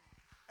his coming.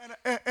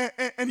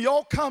 And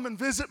y'all come and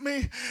visit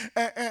me,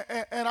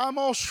 and I'm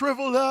all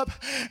shriveled up,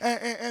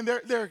 and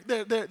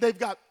they've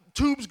got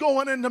tubes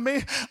going into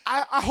me.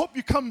 I hope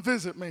you come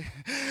visit me,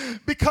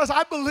 because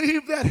I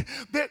believe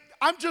that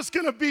I'm just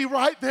going to be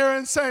right there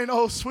and saying,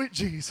 oh, sweet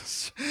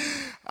Jesus,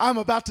 I'm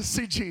about to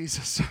see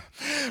Jesus.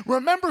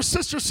 Remember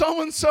sister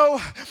so-and-so?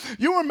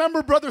 You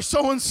remember brother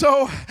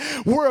so-and-so?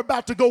 We're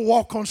about to go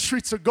walk on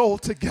streets of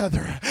gold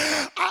together.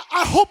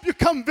 I hope you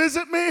come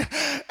visit me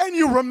and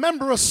you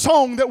remember a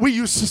song that we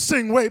used to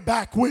sing way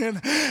back when,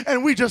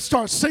 and we just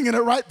start singing it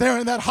right there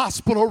in that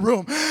hospital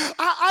room.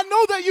 I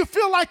know that you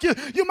feel like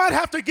you might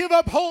have to give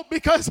up hope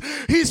because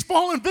he's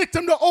fallen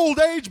victim to old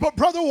age, but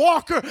Brother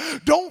Walker,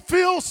 don't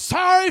feel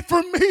sorry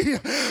for me,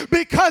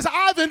 because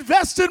I've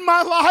invested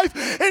my life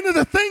into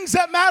the things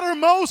that matter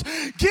most.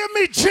 Give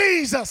me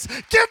Jesus.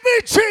 Give me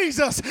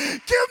Jesus.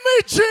 Give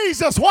me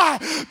Jesus. Why?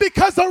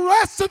 Because the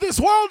rest of this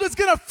world is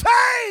going to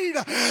fade.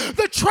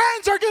 The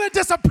trends are going to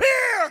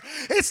disappear.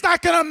 It's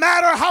not going to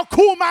matter how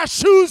cool my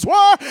shoes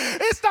were.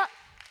 It's not.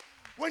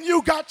 When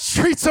you got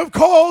streets of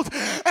gold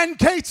and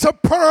gates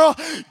of pearl,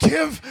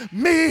 give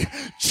me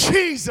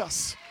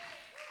Jesus.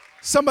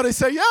 Somebody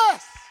say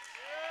yes.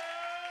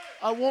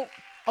 I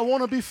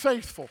want to be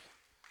faithful.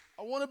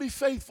 I want to be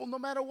faithful no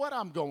matter what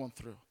I'm going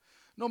through.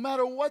 No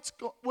matter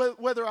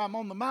whether I'm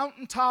on the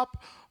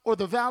mountaintop or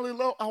the valley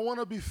low, I want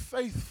to be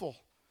faithful.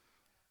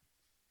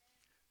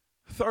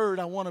 Third,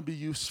 I want to be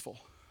useful.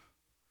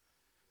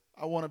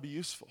 I want to be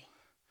useful.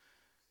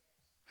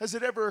 Has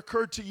it ever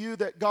occurred to you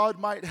that God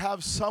might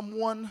have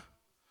someone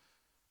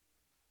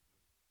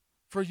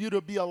for you to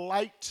be a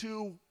light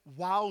to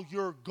while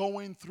you're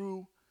going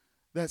through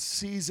that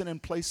season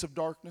and place of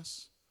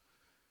darkness?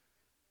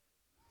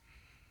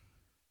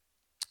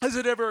 Has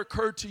it ever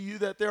occurred to you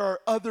that there are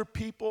other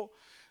people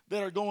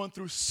that are going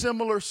through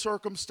similar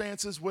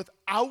circumstances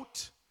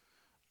without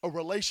a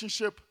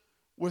relationship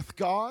with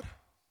God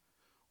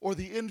or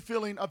the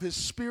infilling of His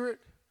Spirit?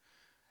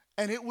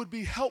 And it would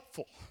be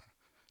helpful,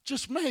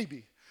 just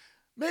maybe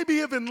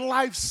even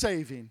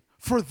life-saving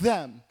for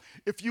them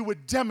if you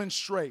would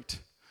demonstrate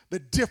the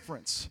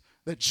difference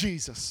that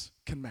Jesus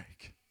can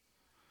make.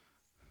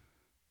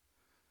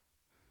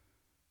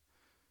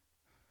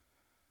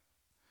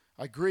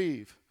 I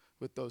grieve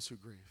with those who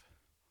grieve.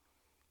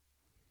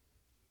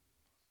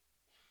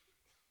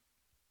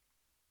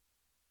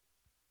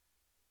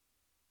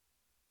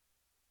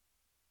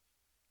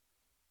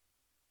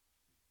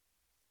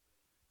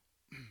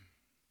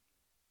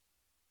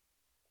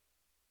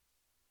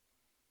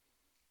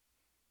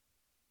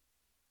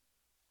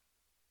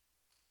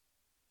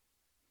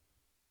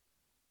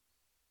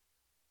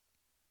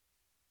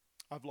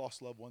 I've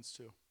lost loved ones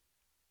too.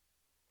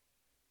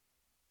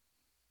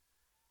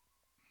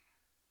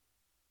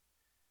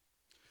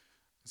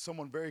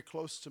 Someone very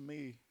close to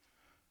me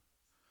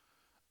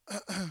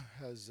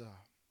has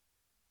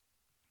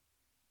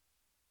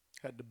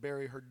had to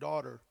bury her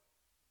daughter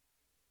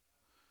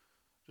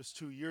just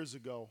 2 years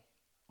ago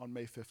on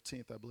May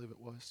 15th, I believe it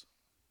was.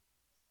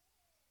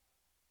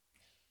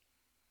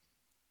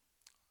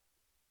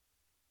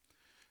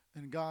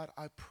 And God,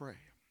 I pray.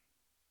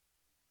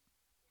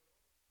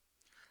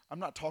 I'm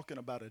not talking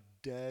about a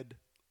dead,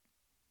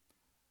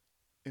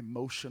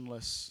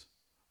 emotionless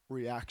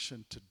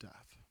reaction to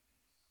death.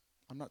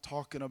 I'm not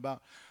talking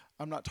about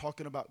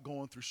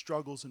going through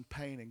struggles and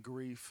pain and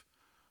grief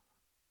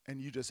and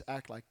you just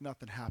act like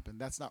nothing happened.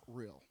 That's not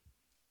real.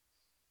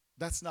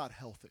 That's not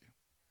healthy.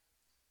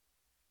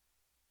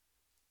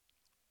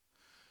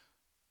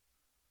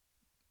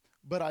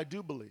 But I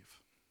do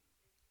believe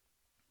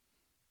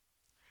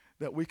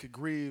that we could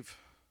grieve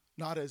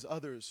not as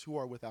others who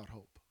are without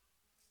hope.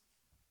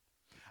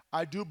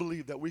 I do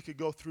believe that we could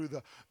go through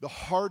the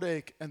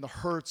heartache and the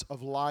hurts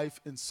of life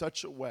in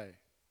such a way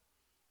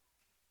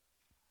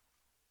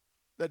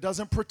that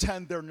doesn't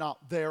pretend they're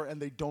not there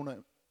and they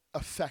don't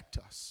affect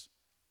us.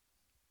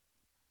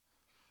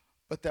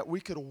 But that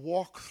we could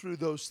walk through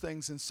those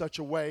things in such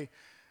a way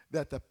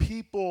that the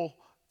people,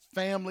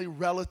 family,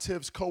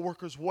 relatives,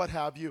 coworkers, what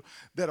have you,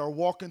 that are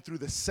walking through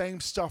the same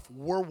stuff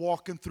we're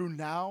walking through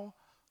now,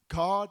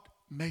 God,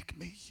 make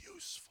me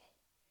useful.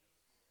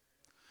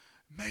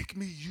 Make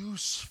me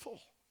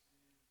useful.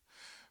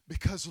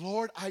 Because,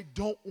 Lord, I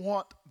don't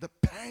want the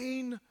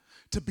pain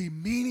to be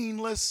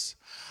meaningless.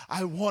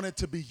 I want it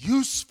to be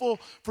useful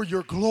for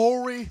your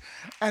glory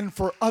and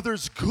for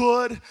others'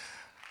 good.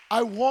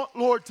 I want,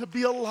 Lord, to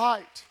be a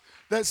light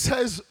that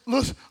says,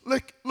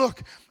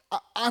 look,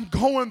 I'm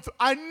going through,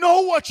 I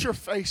know what you're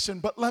facing,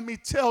 but let me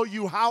tell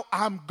you how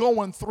I'm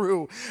going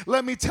through.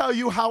 Let me tell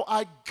you how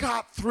I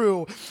got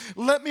through.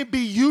 Let me be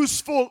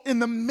useful in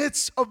the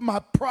midst of my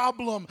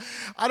problem.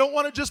 I don't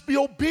want to just be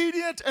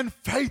obedient and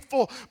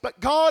faithful, but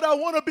God, I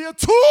want to be a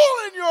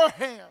tool in your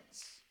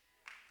hands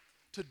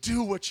to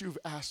do what you've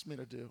asked me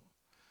to do.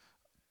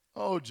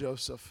 Oh,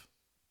 Joseph,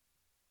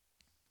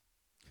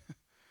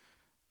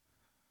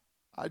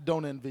 I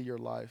don't envy your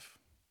life.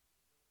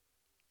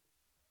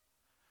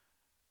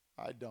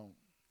 I don't.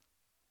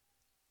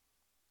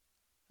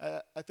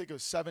 I think it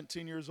was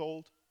 17 years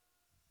old.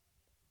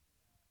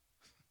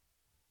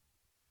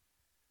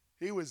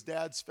 He was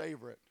Dad's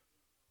favorite.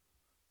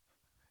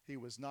 He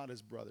was not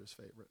his brother's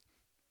favorite.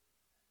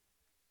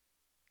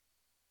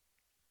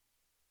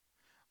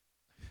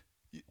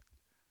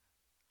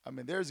 I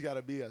mean, there's got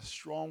to be a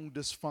strong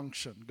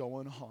dysfunction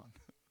going on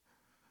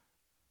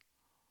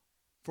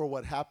for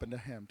what happened to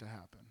him to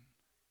happen.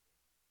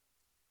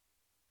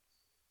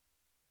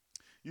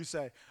 You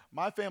say,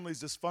 my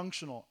family's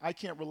dysfunctional. I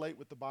can't relate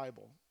with the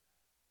Bible.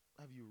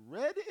 Have you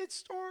read its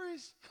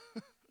stories?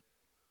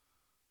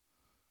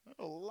 There's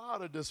a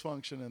lot of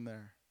dysfunction in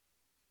there.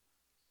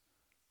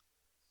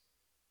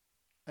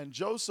 And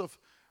Joseph,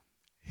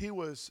 he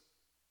was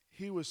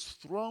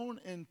thrown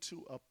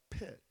into a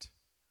pit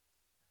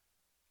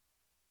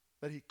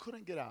that he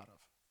couldn't get out of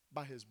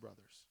by his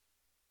brothers.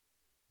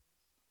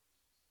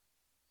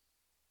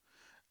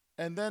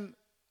 And then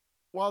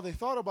while they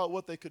thought about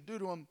what they could do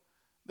to him,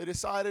 they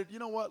decided, you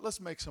know what, let's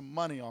make some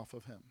money off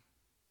of him.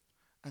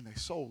 And they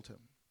sold him.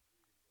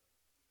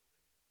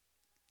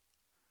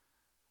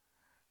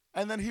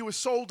 And then he was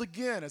sold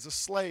again as a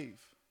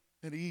slave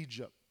in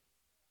Egypt.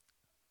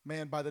 A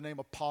man by the name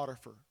of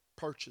Potiphar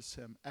purchased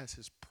him as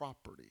his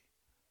property.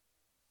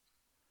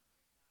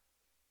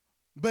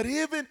 But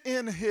even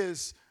in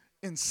his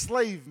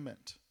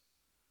enslavement,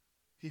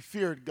 he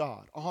feared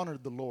God,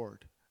 honored the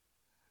Lord,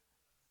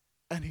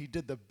 and he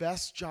did the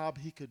best job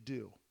he could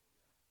do,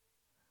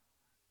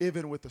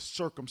 even with the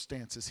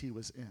circumstances he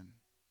was in.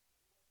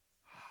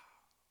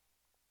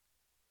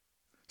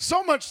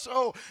 So much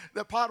so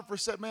that Potiphar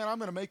said, man, I'm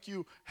going to make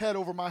you head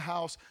over my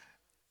house.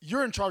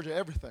 You're in charge of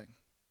everything.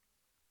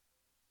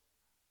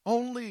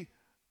 Only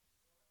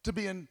to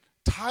be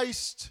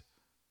enticed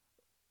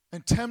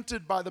and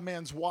tempted by the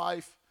man's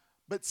wife,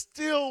 but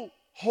still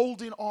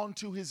holding on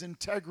to his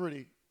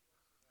integrity.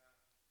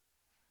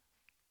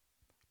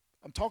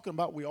 I'm talking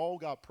about we all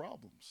got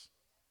problems.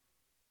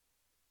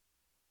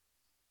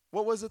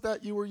 What was it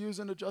that you were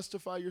using to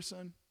justify your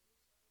sin?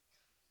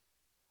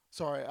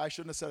 Sorry, I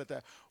shouldn't have said it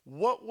that.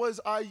 What was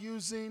I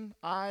using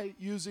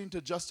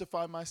to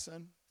justify my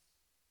sin?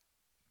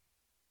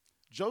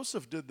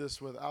 Joseph did this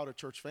without a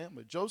church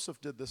family.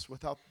 Joseph did this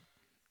without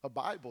a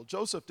Bible.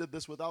 Joseph did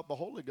this without the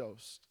Holy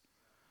Ghost.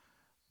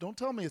 Don't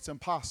tell me it's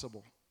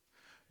impossible.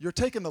 You're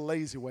taking the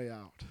lazy way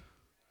out.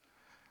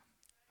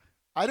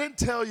 I didn't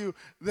tell you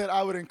that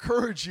I would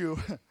encourage you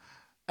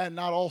and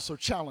not also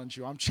challenge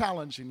you. I'm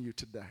challenging you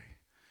today.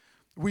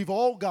 We've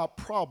all got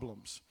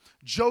problems.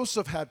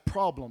 Joseph had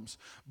problems,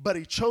 but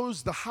he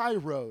chose the high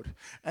road,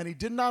 and he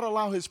did not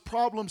allow his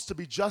problems to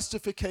be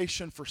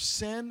justification for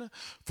sin,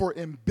 for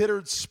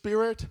embittered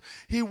spirit.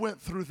 He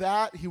went through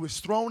that. He was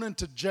thrown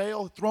into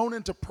jail, thrown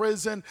into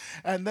prison,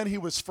 and then he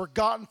was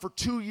forgotten for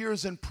 2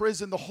 years in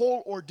prison. The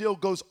whole ordeal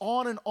goes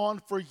on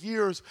for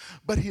years,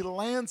 but he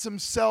lands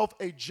himself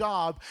a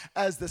job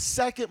as the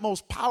second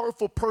most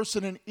powerful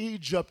person in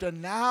Egypt.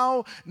 And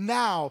now,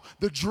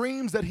 the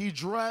dreams that he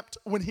dreamt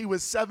when he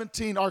was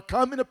 17 are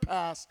coming to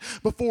pass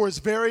before his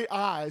very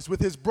eyes,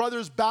 with his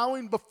brothers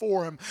bowing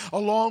before him,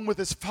 along with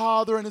his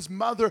father and his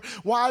mother.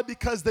 Why?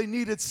 Because they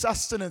needed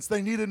sustenance,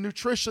 they needed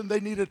nutrition, they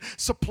needed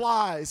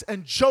supplies.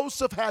 And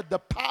Joseph had the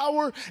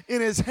power in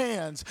his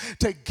hands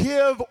to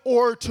give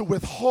or to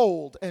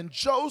withhold. And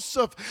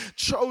Joseph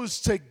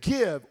chose to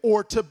give,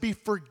 or to be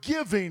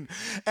forgiving.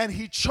 And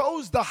he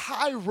chose the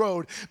high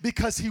road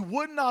because he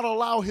would not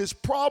allow his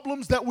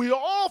problems that we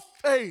all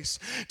face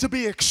to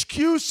be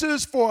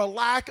excuses for a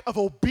lack of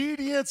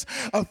obedience,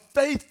 of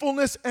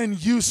faithfulness,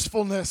 and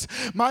usefulness.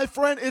 My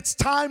friend, it's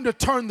time to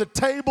turn the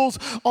tables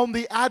on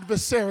the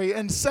adversary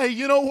and say,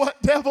 you know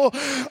what, devil,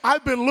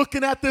 I've been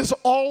looking at this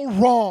all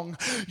wrong.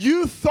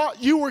 You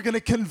thought you were going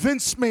to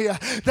convince me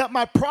that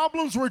my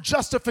problems were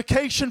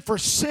justification for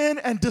sin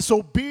and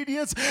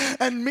disobedience,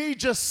 and me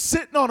just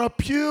sitting on a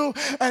pew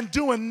and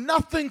doing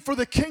nothing for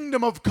the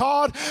kingdom of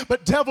God.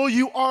 But devil,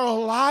 you are a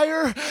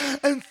liar.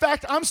 In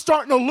fact, I'm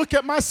starting to look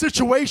at my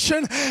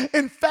situation.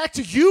 In fact,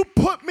 you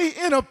put me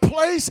in a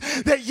place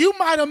that you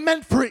might have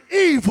meant for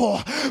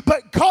evil,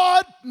 but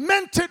God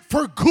meant it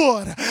for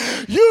good.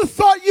 You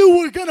thought you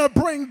were going to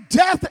bring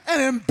death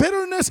and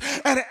bitterness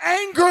and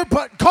anger,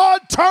 but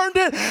God turned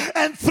it,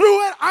 and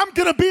through it, I'm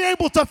going to be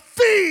able to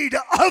feed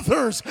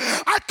others.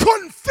 I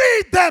couldn't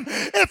feed them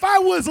if I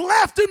was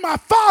left in my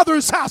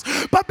Father's house,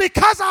 but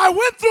because I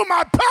went through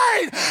my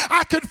pain,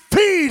 I could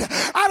feed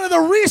out of the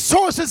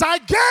resources I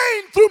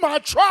gained through my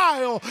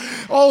trial.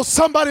 Oh,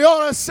 somebody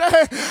ought to say,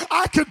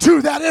 I could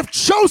do that. If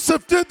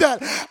Joseph did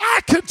that,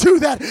 I could do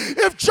that.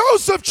 If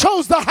Joseph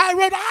chose the high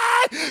road,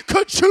 I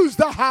could choose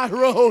the high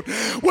road.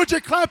 Would you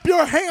clap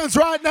your hands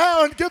right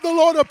now and give the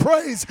Lord a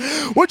praise?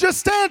 Would you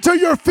stand to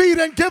your feet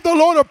and give the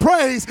Lord a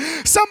praise?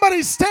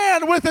 Somebody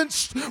stand with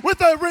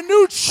a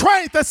renewed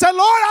strength and say,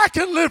 Lord, I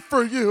can live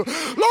for you. Lord,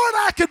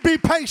 I can be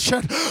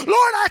patient.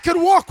 Lord, I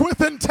can walk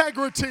with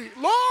integrity.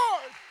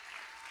 Lord,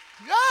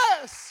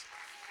 yes.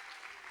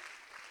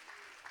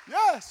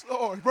 Yes,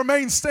 Lord.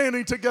 Remain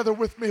standing together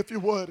with me if you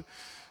would.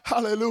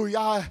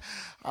 Hallelujah.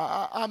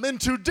 I'm in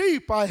too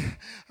deep.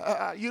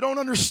 You don't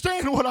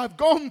understand what I've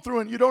gone through,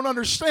 and you don't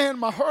understand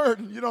my hurt,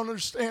 and you don't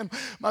understand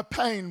my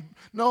pain.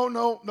 No,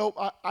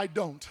 I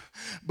don't.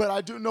 But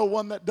I do know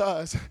one that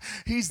does.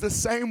 He's the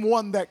same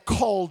one that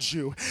called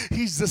you.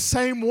 He's the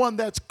same one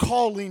that's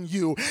calling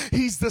you.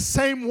 He's the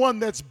same one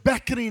that's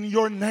beckoning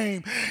your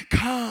name.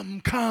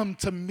 Come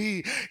to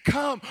me.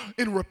 Come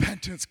in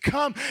repentance.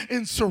 Come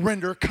in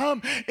surrender.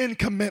 Come in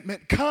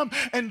commitment. Come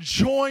and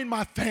join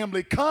my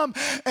family. Come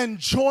and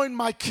join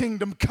my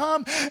kingdom.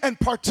 Come and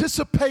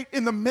participate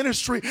in the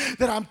ministry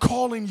that I'm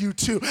calling you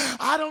to.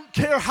 I don't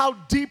care how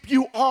deep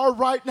you are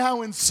right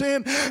now in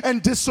sin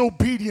and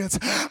disobedience.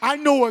 I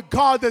know a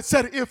God that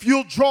said, if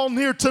you'll draw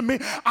near to me,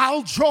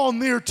 I'll draw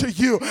near to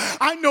you.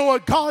 I know a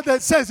God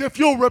that says, if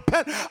you'll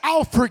repent,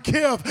 I'll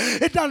forgive.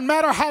 It doesn't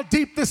matter how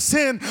deep the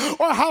sin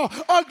or how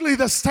ugly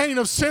the stain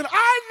of sin.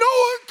 I know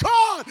a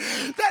God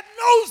that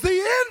knows the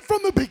end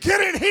from the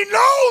beginning. He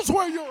knows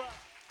where you're at.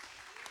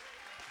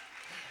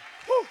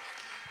 Woo.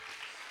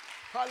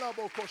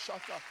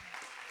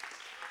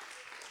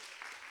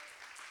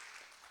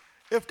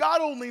 If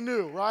God only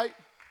knew, right?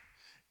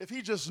 If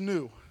he just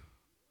knew.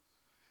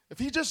 If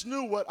he just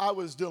knew what I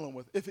was dealing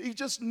with. If he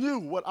just knew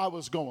what I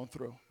was going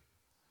through.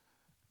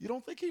 You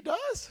don't think he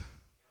does?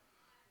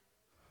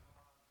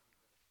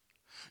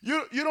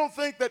 You don't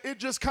think that it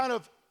just kind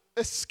of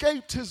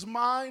escaped his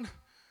mind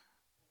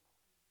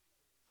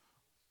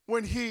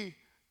when he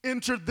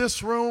entered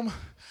this room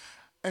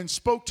and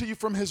spoke to you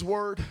from his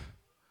word?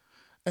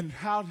 And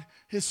how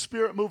his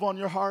spirit move on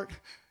your heart?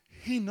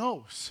 He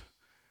knows.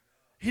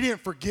 He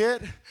didn't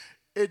forget.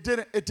 It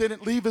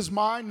didn't leave his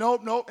mind.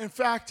 No. In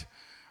fact,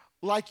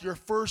 like your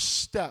first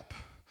step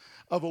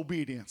of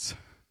obedience,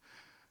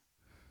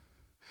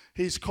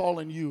 he's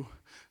calling you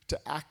to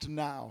act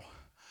now.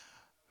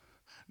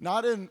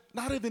 Not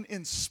even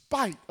in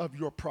spite of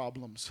your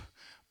problems,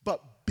 but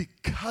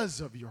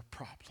because of your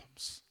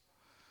problems.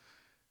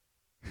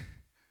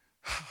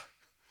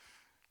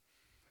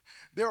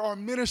 There are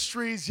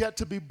ministries yet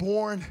to be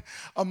born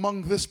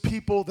among this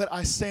people that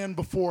I stand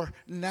before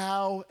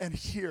now and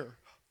here.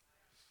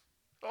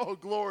 Oh,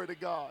 glory to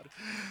God.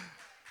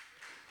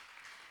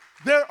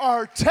 There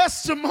are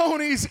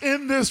testimonies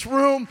in this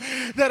room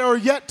that are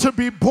yet to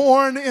be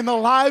born in the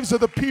lives of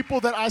the people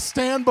that I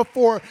stand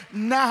before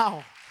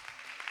now.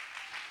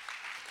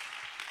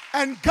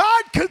 And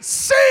God could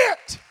see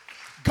it.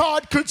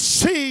 God could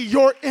see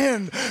your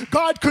end.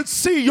 God could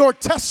see your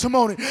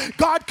testimony.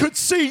 God could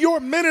see your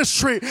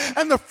ministry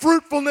and the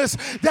fruitfulness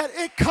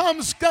that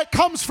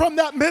comes from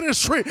that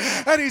ministry.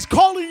 And He's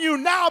calling you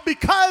now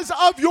because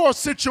of your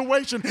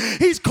situation.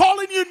 He's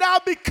calling you now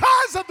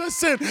because of the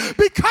sin,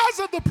 because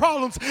of the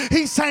problems.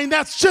 He's saying,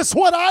 that's just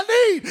what I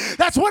need.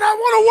 That's what I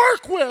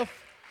want to work with.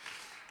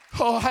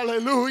 Oh,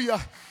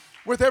 hallelujah.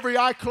 With every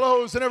eye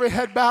closed and every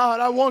head bowed,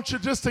 I want you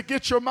just to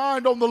get your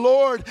mind on the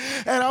Lord,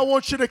 and I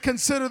want you to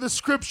consider the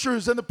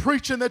scriptures and the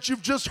preaching that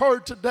you've just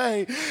heard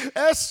today.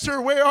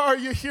 Esther, where are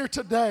you here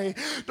today?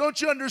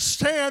 Don't you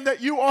understand that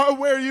you are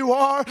where you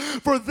are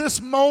for this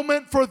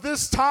moment, for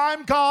this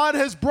time? God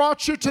has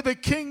brought you to the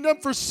kingdom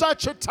for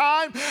such a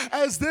time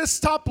as this.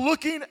 Stop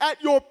looking at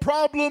your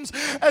problems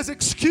as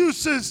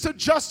excuses to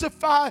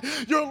justify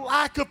your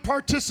lack of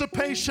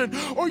participation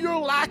or your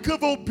lack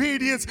of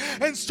obedience,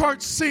 and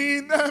start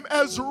seeing them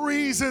as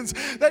reasons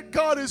that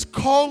God is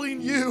calling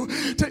you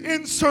to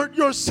insert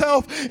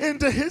yourself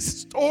into His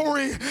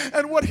story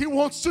and what He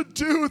wants to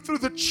do through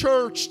the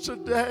church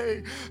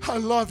today. I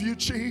love you,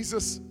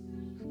 Jesus.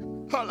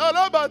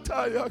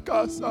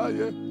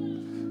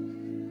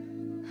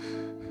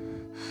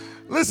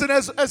 Listen,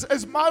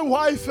 as my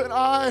wife and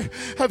I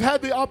have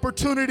had the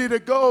opportunity to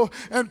go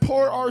and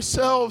pour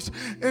ourselves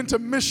into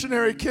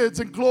missionary kids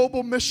and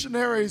global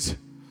missionaries,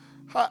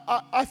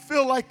 I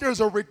feel like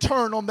there's a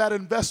return on that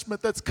investment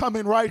that's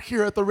coming right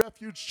here at the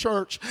Refuge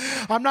Church.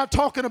 I'm not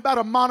talking about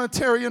a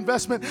monetary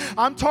investment.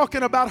 I'm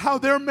talking about how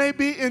there may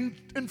be, in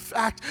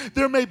fact,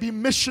 there may be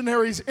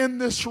missionaries in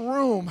this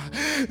room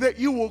that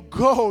you will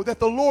go, that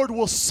the Lord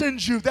will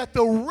send you, that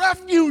the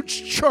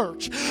Refuge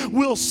Church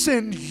will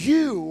send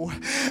you,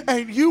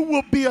 and you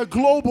will be a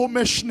global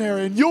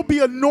missionary, and you'll be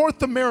a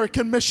North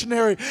American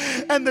missionary,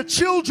 and the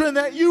children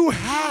that you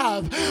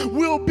have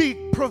will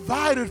be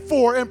provided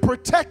for and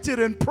protected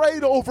and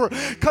prayed over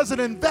because of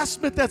an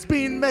investment that's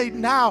being made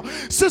now.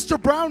 Sister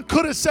Brown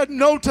could have said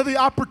no to the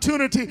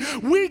opportunity.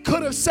 We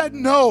could have said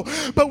no,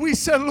 but we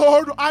said,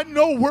 Lord, I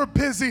know we're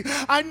busy.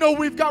 I know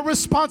we've got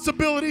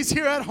responsibilities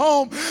here at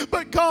home,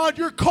 but God,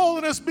 you're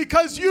calling us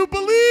because you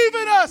believe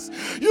in us.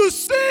 You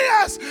see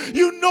us.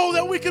 You know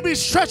that we can be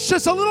stretched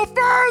just a little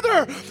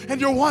further, and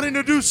you're wanting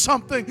to do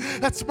something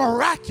that's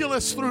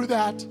miraculous through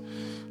that.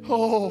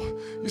 Oh,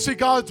 you see,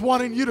 God's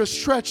wanting you to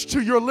stretch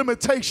to your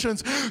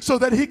limitations so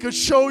that He could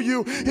show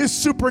you His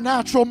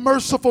supernatural,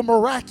 merciful,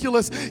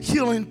 miraculous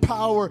healing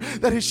power,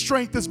 that His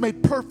strength is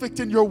made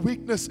perfect in your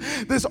weakness.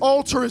 This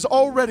altar is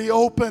already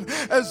open,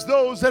 as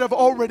those that have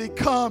already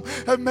come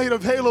have made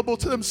available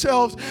to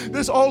themselves.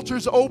 This altar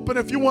is open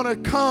if you want to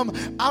come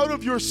out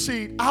of your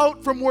seat,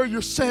 out from where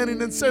you're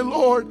standing, and say,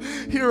 Lord,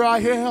 here I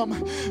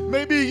am.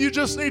 Maybe you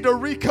just need to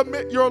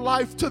recommit your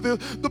life to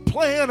the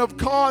plan of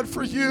God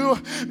for you.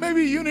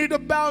 Maybe you need to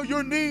bow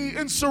your knee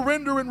and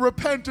surrender in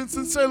repentance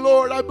and say,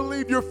 Lord, I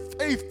believe you're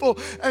faithful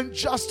and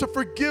just to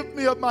forgive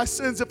me of my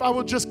sins if I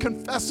will just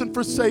confess and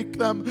forsake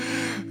them.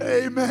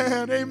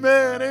 Amen,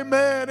 amen,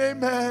 amen,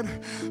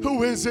 amen.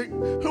 Who is it?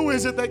 Who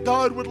is it that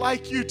God would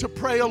like you to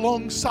pray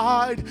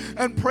alongside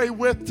and pray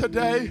with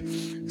today?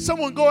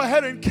 Someone go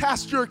ahead and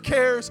cast your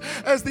cares,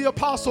 as the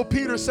Apostle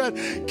Peter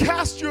said,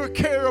 cast your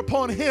care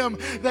upon Him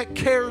that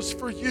cares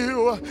for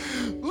you.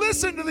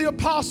 Listen to the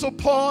Apostle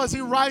Paul as he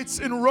writes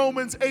in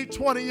Romans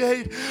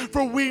 8:28,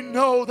 for we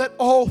know that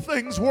all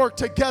things work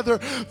together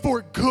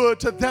for good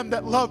to them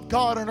that love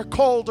God and are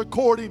called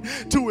according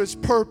to His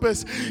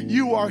purpose.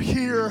 You are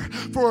here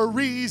for a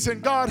reason.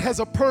 God has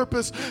a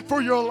purpose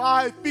for your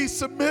life. Be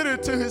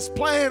submitted to His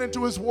plan and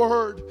to His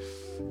word.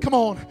 Come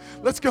on,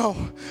 let's go.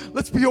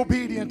 Let's be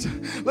obedient.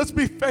 Let's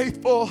be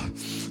faithful.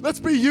 Let's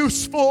be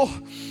useful.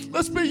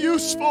 Let's be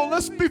useful.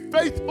 Let's be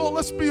faithful.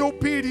 Let's be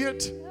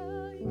obedient.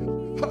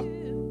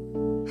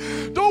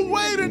 Don't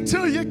wait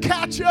until you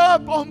catch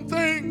up on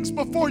things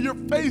before you're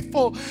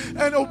faithful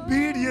and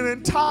obedient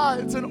in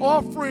tithes and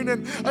offering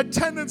and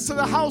attendance to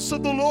the house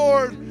of the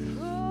Lord.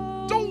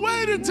 Don't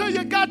wait until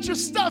you got your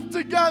stuff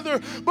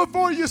together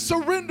before you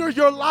surrender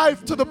your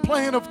life to the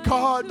plan of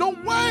God.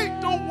 Don't wait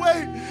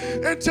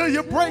until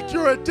you break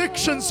your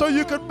addiction so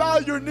you can bow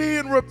your knee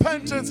in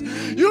repentance.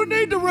 You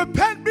need to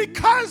repent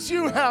because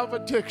you have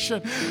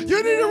addiction.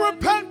 You need to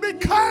repent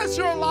because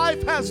your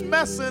life has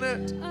mess in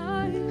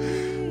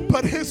it.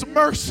 But His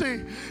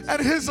mercy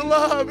and His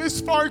love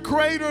is far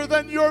greater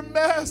than your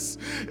mess.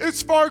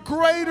 It's far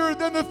greater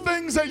than the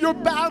things that you're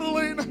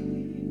battling.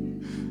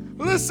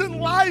 Listen,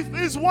 life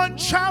is one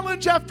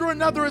challenge after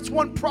another. It's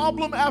one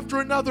problem after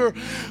another.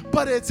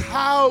 But it's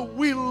how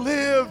we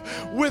live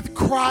with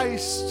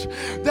Christ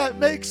that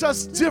makes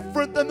us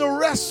different than the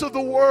rest of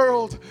the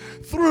world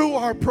through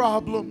our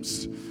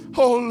problems.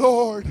 Oh,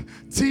 Lord,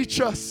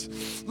 teach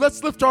us.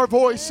 Let's lift our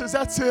voices.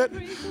 That's it.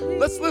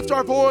 Let's lift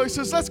our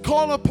voices. Let's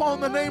call upon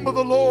the name of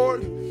the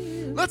Lord.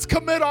 Let's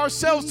commit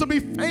ourselves to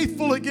be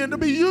faithful again, to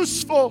be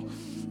useful,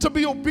 to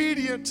be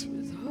obedient.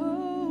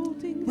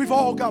 We've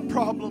all got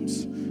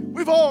problems.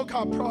 We've all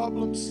got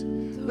problems.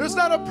 There's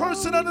not a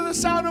person under the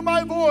sound of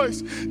my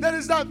voice that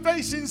is not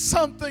facing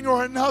something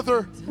or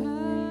another.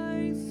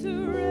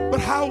 But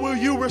how will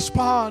you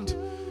respond?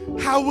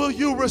 How will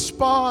you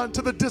respond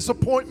to the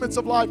disappointments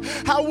of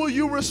life? How will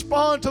you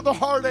respond to the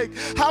heartache?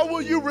 How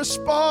will you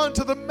respond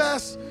to the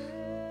mess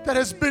that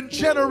has been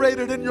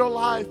generated in your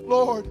life?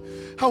 Lord,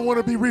 I want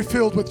to be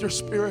refilled with your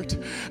Spirit.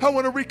 I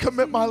want to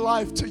recommit my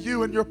life to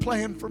you and your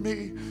plan for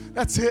me.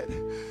 That's it.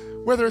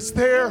 Whether it's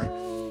there,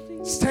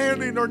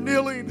 standing or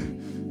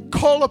kneeling,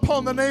 call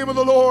upon the name of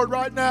the Lord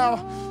right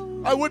now.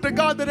 I would to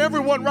God that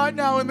everyone right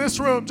now in this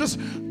room, just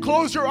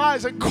close your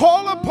eyes and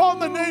call upon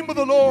the name of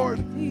the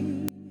Lord.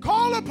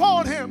 Call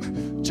upon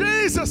him.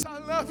 Jesus, I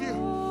love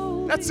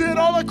you. That's it.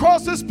 All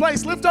across this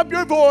place, lift up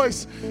your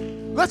voice.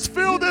 Let's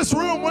fill this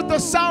room with the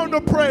sound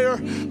of prayer.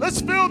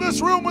 Let's fill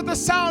this room with the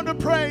sound of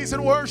praise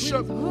and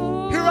worship.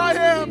 Here I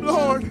am,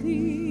 Lord.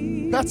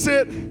 That's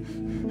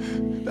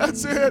it.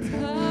 That's it.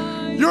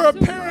 You're a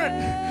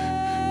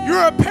parent.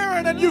 You're a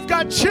parent and you've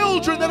got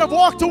children that have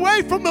walked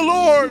away from the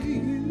Lord.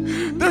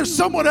 There's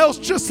someone else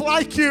just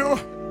like you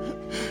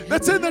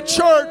that's in the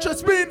church,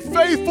 that's being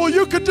faithful.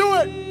 You could do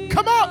it.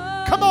 Come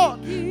on, come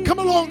on, come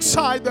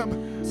alongside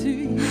them.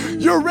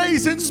 You're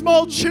raising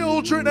small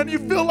children and you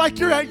feel like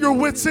you're at your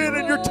wits' end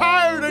and you're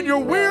tired and you're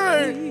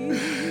weary.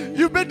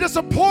 You've been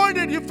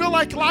disappointed. You feel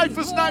like life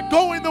is not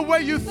going the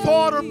way you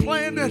thought or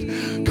planned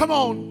it. Come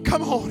on,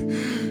 come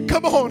on,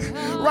 come on.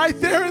 Right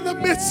there in the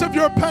midst of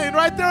your pain,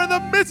 right there in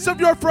the midst of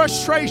your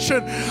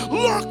frustration,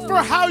 look for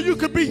how you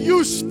could be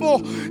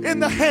useful in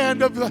the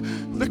hand of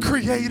the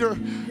Creator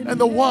and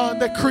the one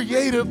that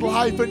created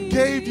life and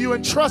gave you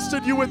and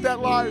trusted you with that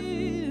life.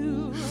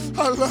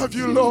 I love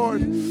you,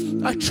 Lord.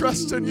 I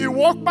trust in you.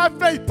 Walk by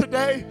faith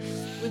today.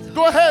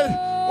 Go ahead.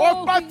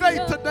 Walk by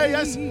faith today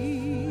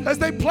as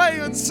they play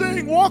and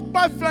sing. Walk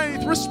by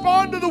faith.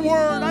 Respond to the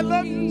word. I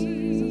love you,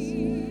 Jesus.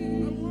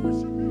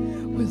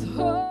 I worship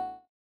you.